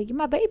pay. Like, you're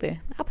my baby.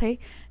 I'll pay.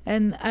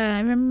 And I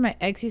remember my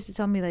ex used to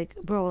tell me, like,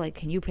 bro, like,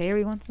 can you pay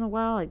every once in a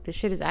while? Like, this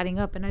shit is adding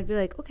up. And I'd be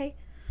like, okay.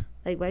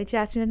 Like, why didn't you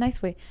ask me the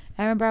nice way?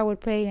 I remember I would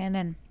pay. And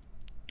then,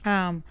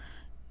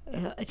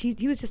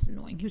 he was just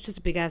annoying. He was just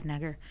a big-ass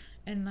nagger.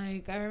 And,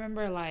 like, I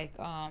remember, like,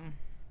 I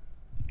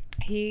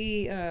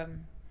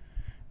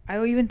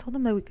even told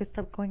him that we could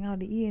stop going out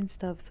to eat and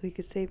stuff so we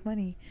could save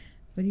money.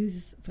 But he was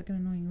just fucking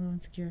annoying, a little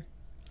insecure.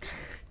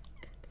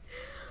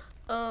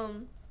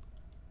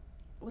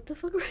 What the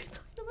fuck were I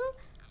talking about?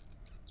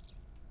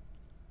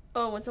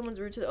 Oh, when someone's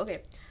rude to the...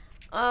 Okay.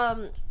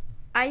 I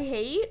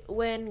hate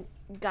when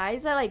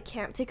guys that, like,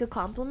 can't take a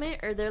compliment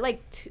or they're,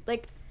 like, too...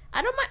 Like,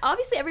 I don't mind...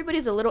 Obviously,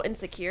 everybody's a little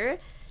insecure.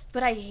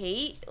 But I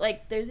hate...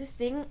 Like, there's this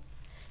thing...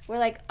 Where,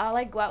 like, I'll,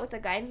 like, go out with a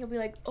guy and he'll be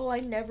like, oh, I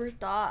never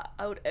thought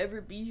I would ever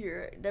be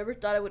here. Never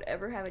thought I would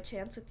ever have a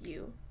chance with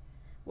you.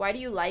 Why do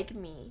you like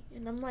me?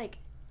 And I'm like,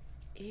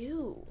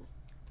 ew.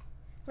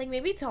 Like,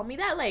 maybe tell me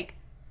that, like,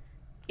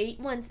 8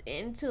 months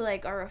into,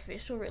 like, our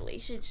official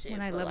relationship.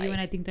 When I love like, you and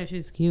I think that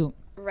shit's cute.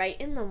 Right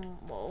in the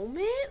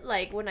moment,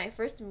 like, when I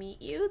first meet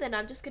you, then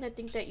I'm just gonna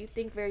think that you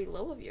think very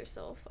low of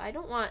yourself. I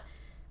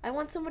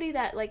want somebody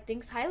that, like,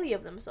 thinks highly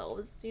of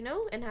themselves, you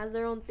know? And has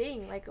their own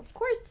thing. Like, of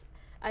course...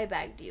 I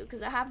bagged you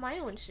because I have my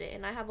own shit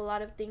and I have a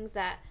lot of things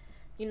that,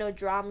 you know,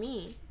 draw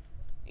me,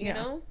 you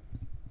know?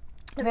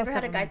 Have you ever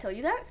had a guy tell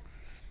you that?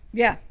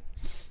 Yeah.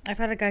 I've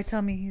had a guy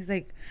tell me, he's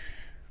like,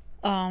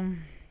 well,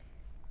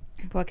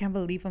 I can't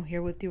believe I'm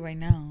here with you right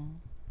now.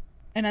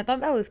 And I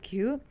thought that was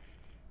cute.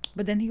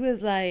 But then he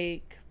was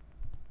like,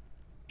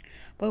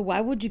 but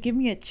why would you give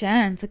me a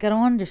chance? Like, I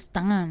don't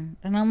understand.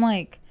 And I'm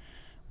like,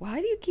 why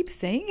do you keep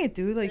saying it,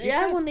 dude? Like,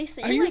 yeah, when they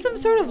say, are you like, some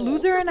sort of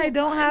loser and I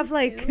don't have,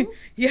 like,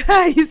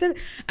 yeah, you said,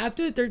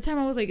 after the third time,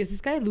 I was like, is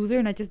this guy a loser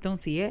and I just don't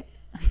see it?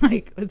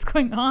 Like, what's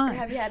going Or on?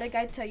 have you had a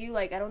guy tell you,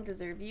 like, I don't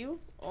deserve you?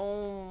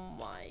 Oh,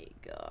 my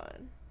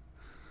God.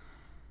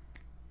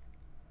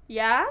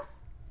 Yeah?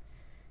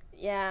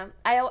 Yeah.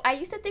 I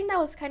used to think that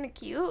was kind of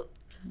cute.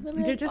 They're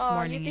They're like, just oh,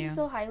 warning you think you.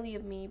 so highly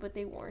of me, but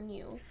they warn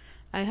you.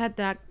 I had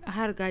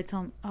a guy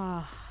tell me,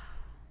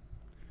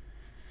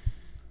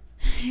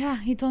 yeah,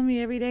 he told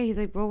me every day. He's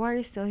like, bro, why are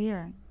you still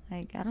here?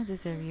 Like, I don't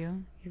deserve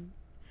you.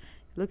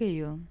 Look at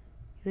you.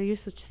 He's like, you're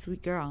such a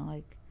sweet girl.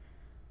 Like,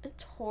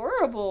 It's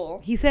horrible.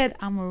 he said,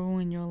 I'm gonna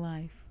ruin your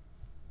life.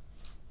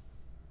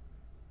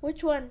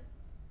 Which one?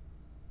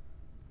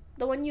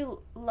 The one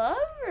you love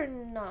or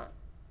not?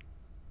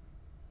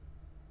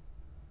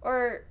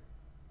 Or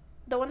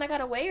the one that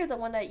got away or the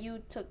one that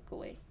you took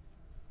away?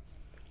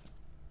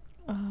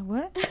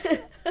 What?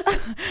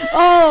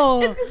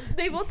 Oh! It's 'cause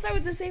they both start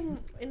with the same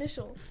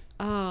initial.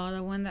 Oh,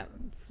 the one that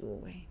flew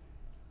away.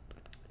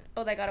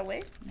 Oh, that got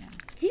away? Yeah.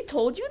 He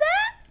told you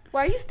that?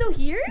 Why are you still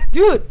here?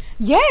 Dude,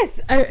 yes.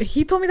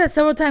 He told me that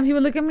several times. He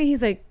would look at me.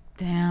 He's like,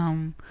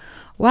 damn,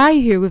 why are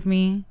you here with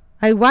me?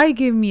 Like, why are you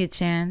giving me a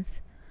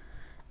chance?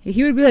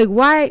 He would be like,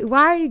 why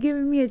are you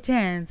giving me a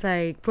chance?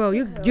 Like, bro,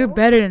 you're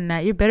better than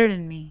that. You're better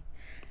than me.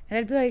 And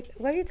I'd be like,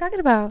 what are you talking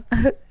about?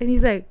 And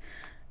he's like,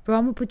 bro,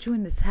 I'm going to put you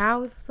in this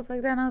house, stuff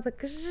like that. And I was like,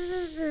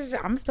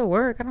 I'm still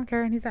work. I don't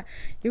care. And he's like,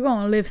 you're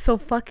going to live so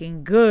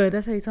fucking good.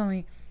 That's how he told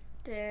me.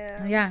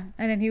 Damn. Yeah.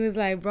 And then he was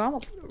like, bro, I'm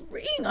going to put a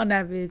ring on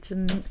that bitch.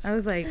 And I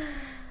was like,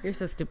 you're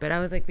so stupid. I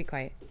was like, be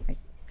quiet. Like,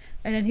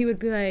 and then he would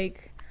be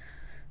like,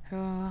 oh,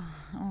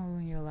 I'm going to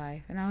ruin your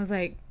life. And I was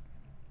like,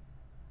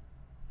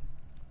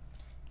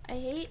 I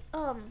hate,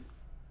 what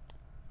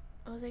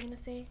was I gonna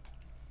say?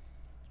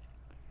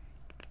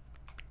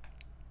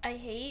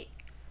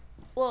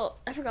 Well,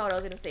 I forgot what I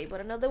was gonna say,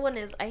 but another one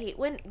is I hate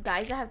when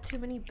guys that have too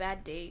many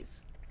bad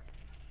days.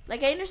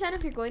 Like, I understand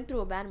if you're going through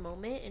a bad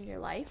moment in your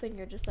life and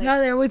you're just like, no,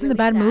 they're always in really the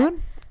bad sad,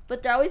 mood.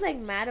 but they're always like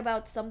mad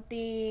about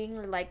something,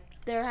 or like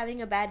they're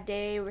having a bad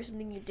day or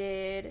something you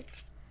did.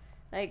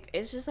 Like,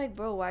 it's just like,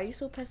 bro, why are you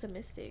so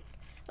pessimistic?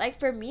 Like,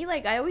 for me,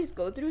 like, I always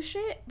go through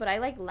shit, but I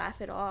like laugh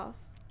it off.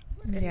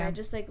 And Yeah. I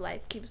just like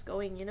life keeps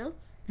going, you know?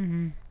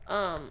 Mm-hmm.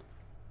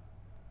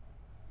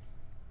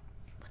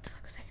 What the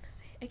fuck was I gonna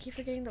say? I keep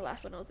forgetting the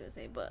last one I was gonna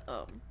say, but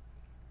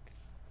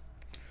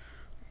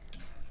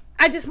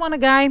I just want a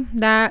guy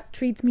that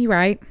treats me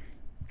right,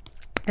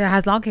 that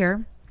has long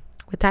hair,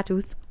 with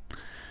tattoos,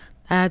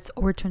 that's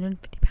over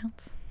 250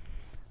 pounds.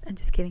 I'm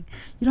just kidding.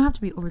 You don't have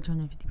to be over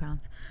 250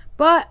 pounds.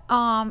 But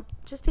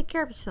just take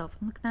care of yourself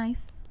and look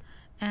nice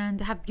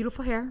and have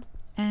beautiful hair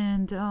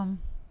and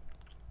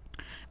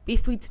be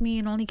sweet to me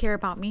and only care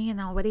about me and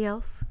nobody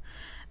else.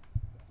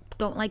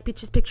 Don't like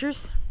bitches'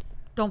 pictures.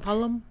 Don't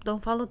follow them.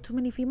 Don't follow too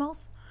many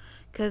females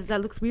because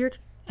that looks weird.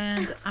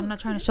 And I'm not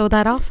trying to show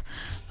that off.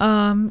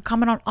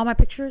 Comment on all my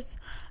pictures.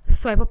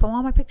 Swipe up on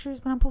all my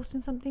pictures when I'm posting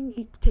something.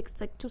 It takes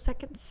like 2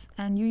 seconds.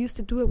 And you used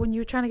to do it when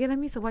you were trying to get at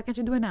me. So why can't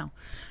you do it now?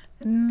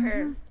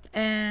 Mm-hmm.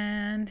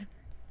 And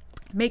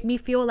make me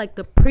feel like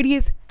the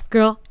prettiest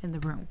girl in the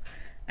room.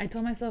 I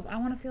told myself I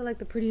want to feel like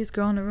the prettiest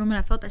girl in the room. And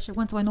I felt that shit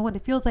once, so I know what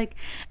it feels like.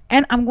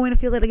 And I'm going to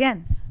feel it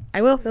again.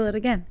 I will feel it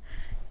again.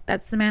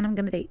 That's the man I'm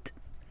going to date.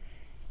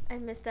 I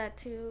miss that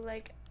too.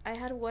 Like, I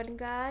had one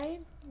guy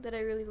that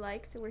I really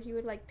liked where he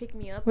would like pick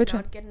me up Which and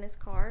I one? would get in his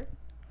car.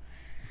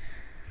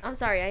 I'm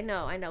sorry, I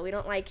know, we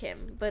don't like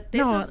him, but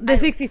this No, is,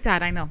 this makes me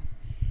sad. I know.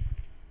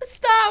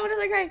 Stop! When I was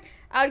like crying,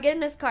 I would get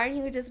in his car and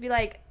he would just be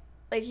like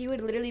he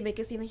would literally make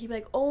a scene. Like, he'd be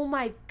like, "Oh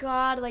my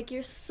god, like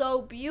you're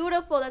so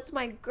beautiful. That's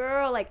my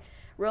girl." Like,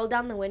 roll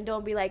down the window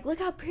and be like, "Look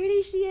how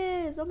pretty she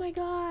is. Oh my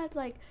god,"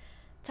 like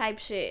type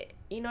shit.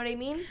 You know what I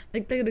mean?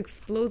 Like the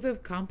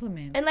explosive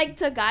compliments. And like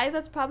to guys,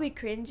 that's probably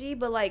cringy,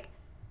 but like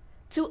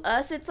to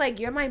us, it's like,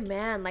 you're my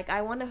man. Like,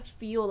 I want to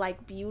feel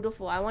like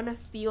beautiful. I want to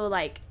feel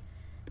like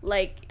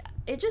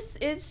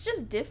it's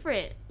just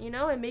different, you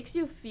know? It makes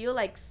you feel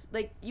like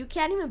you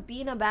can't even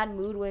be in a bad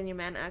mood when your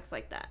man acts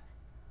like that.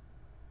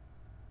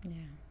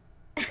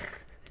 Yeah.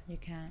 You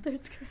can't.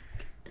 Starts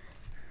crying.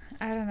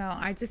 I don't know.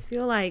 I just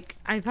feel like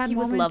I've had He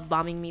moments. was love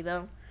bombing me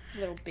though,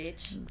 little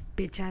bitch.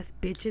 Bitch ass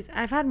bitches.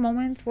 I've had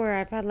moments where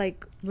I've had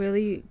like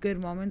really good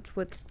moments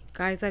with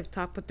guys I've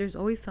talked, but there's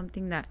always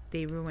something that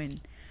they ruin.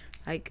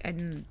 Like,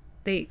 and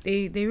they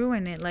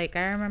ruin it. Like,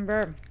 I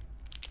remember,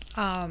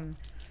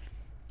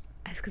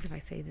 it's because if I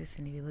say this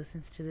and if he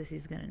listens to this,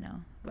 he's gonna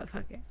know. But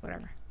fuck it,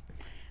 whatever.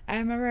 I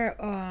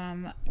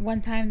remember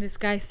one time this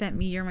guy sent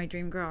me "You're my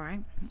dream girl,"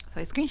 right?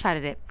 So I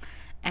screenshotted it.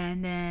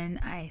 And then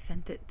I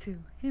sent it to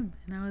him.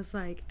 And I was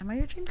like, "Am I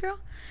your dream girl?"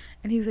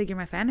 And he was like, "You're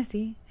my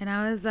fantasy." And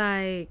I was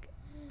like,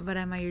 "But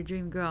am I your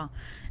dream girl?"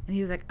 And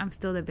he was like, "I'm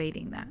still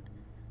debating that."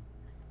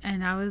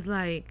 And I was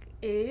like,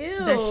 Ew.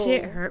 that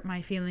shit hurt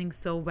my feelings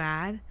so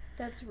bad.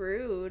 That's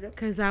rude.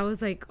 Because I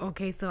was like,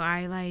 okay, so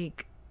I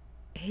like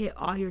hit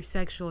all your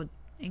sexual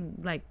and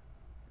like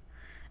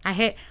I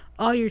hit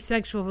all your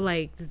sexual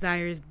like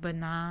desires, but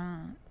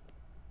not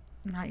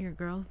your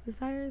girl's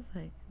desires.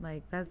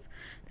 Like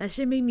that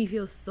shit made me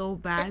feel so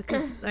bad.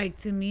 Because like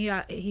to me,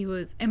 he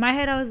was in my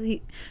head.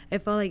 It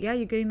felt like, yeah,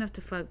 you're good enough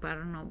to fuck, but I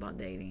don't know about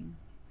dating.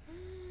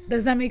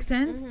 Does that make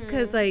sense?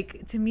 Because,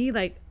 like, to me,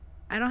 like,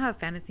 I don't have a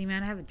fantasy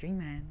man. I have a dream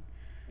man.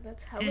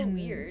 That's hella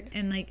weird.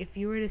 And, like, if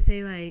you were to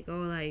say, like,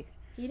 oh, like...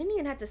 You didn't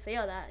even have to say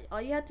all that.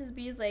 All you had to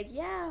be is like,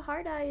 yeah,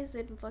 hard eyes,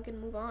 and fucking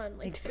move on.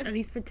 Like at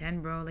least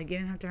pretend, bro. Like, you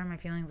didn't have to hurt my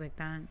feelings like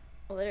that.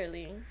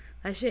 Literally.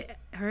 That shit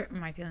hurt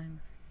my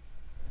feelings.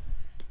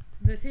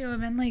 But see,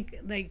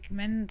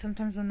 men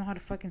sometimes don't know how to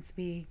fucking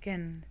speak.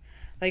 And,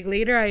 like,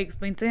 later I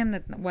explained to him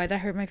that why that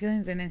hurt my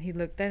feelings. And then he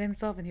looked at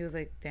himself and he was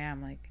like,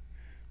 damn, like,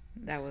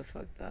 that was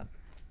fucked up.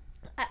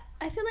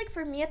 I feel like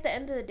for me, at the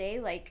end of the day,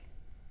 like,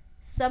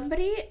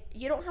 somebody,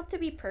 you don't have to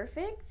be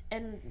perfect,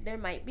 and there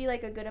might be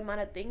like a good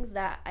amount of things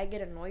that I get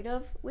annoyed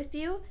of with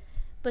you,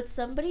 but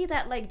somebody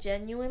that like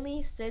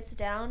genuinely sits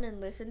down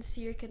and listens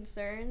to your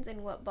concerns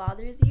and what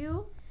bothers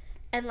you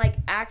and like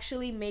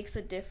actually makes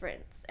a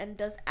difference and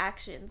does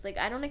actions. Like,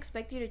 I don't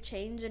expect you to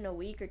change in a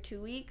week or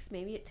 2 weeks.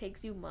 Maybe it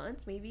takes you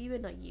months, maybe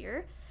even a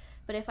year.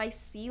 But if I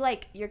see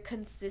like you're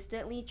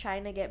consistently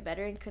trying to get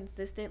better and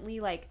consistently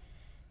like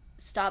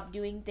stop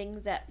doing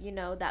things that, you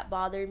know, that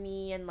bother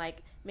me, and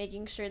like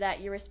making sure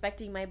that you're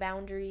respecting my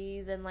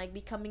boundaries and like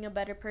becoming a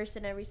better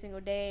person every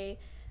single day,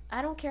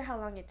 I don't care how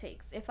long it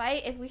takes. If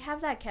we have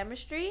that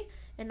chemistry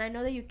and I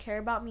know that you care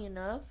about me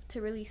enough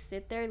to really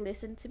sit there,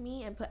 listen to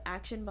me, and put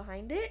action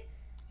behind it,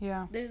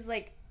 yeah, there's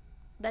like,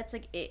 that's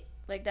like it.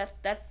 Like,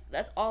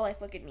 that's all I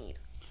fucking need.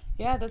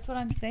 Yeah, that's what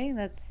I'm saying.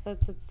 That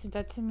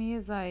to me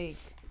is like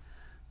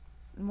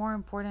more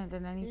important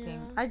than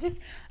anything. Yeah.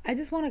 I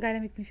just want a guy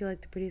that makes me feel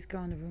like the prettiest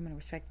girl in the room and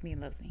respects me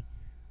and loves me.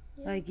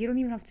 Yeah. Like, you don't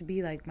even have to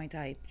be like my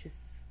type.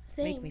 Just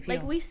make me feel.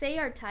 Like, we say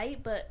our type,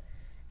 but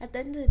at the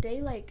end of the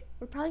day, like,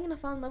 we're probably gonna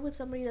fall in love with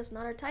somebody that's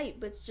not our type,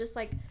 but it's just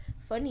like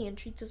funny and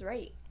treats us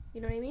right.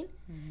 You know what I mean?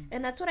 Mm-hmm.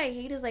 And that's what I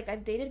hate, is like,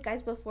 I've dated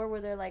guys before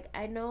where they're like,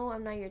 I know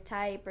I'm not your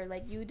type, or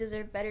like, you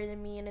deserve better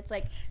than me, and it's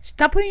like,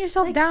 stop putting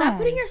yourself down. Stop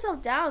putting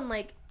yourself down.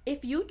 Like,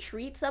 if you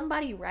treat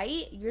somebody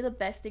right, you're the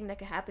best thing that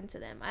could happen to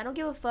them. I don't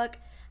give a fuck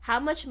how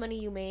much money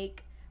you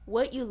make,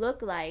 what you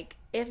look like.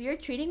 If you're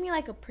treating me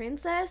like a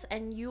princess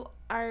and you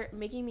are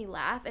making me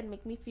laugh and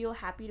make me feel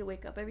happy to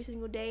wake up every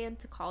single day and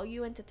to call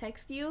you and to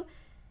text you,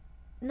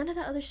 none of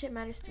that other shit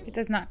matters to me. It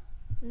does not.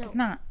 No. It's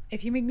not.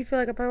 If you make me feel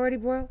like a priority,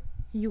 bro,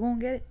 you won't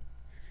get it.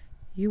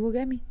 You will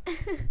get me.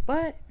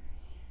 But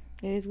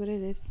it is what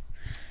it is.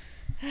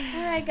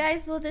 Alright,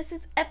 guys. Well, this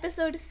is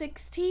episode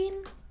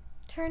 16.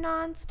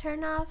 Turn-ons,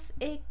 turn-offs,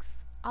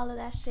 icks, all of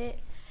that shit.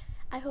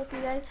 I hope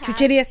you guys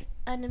have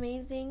an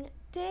amazing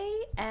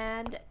day.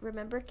 And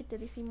remember que te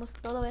decimos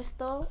todo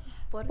esto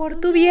por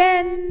tu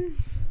bien.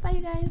 Bye,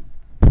 you guys.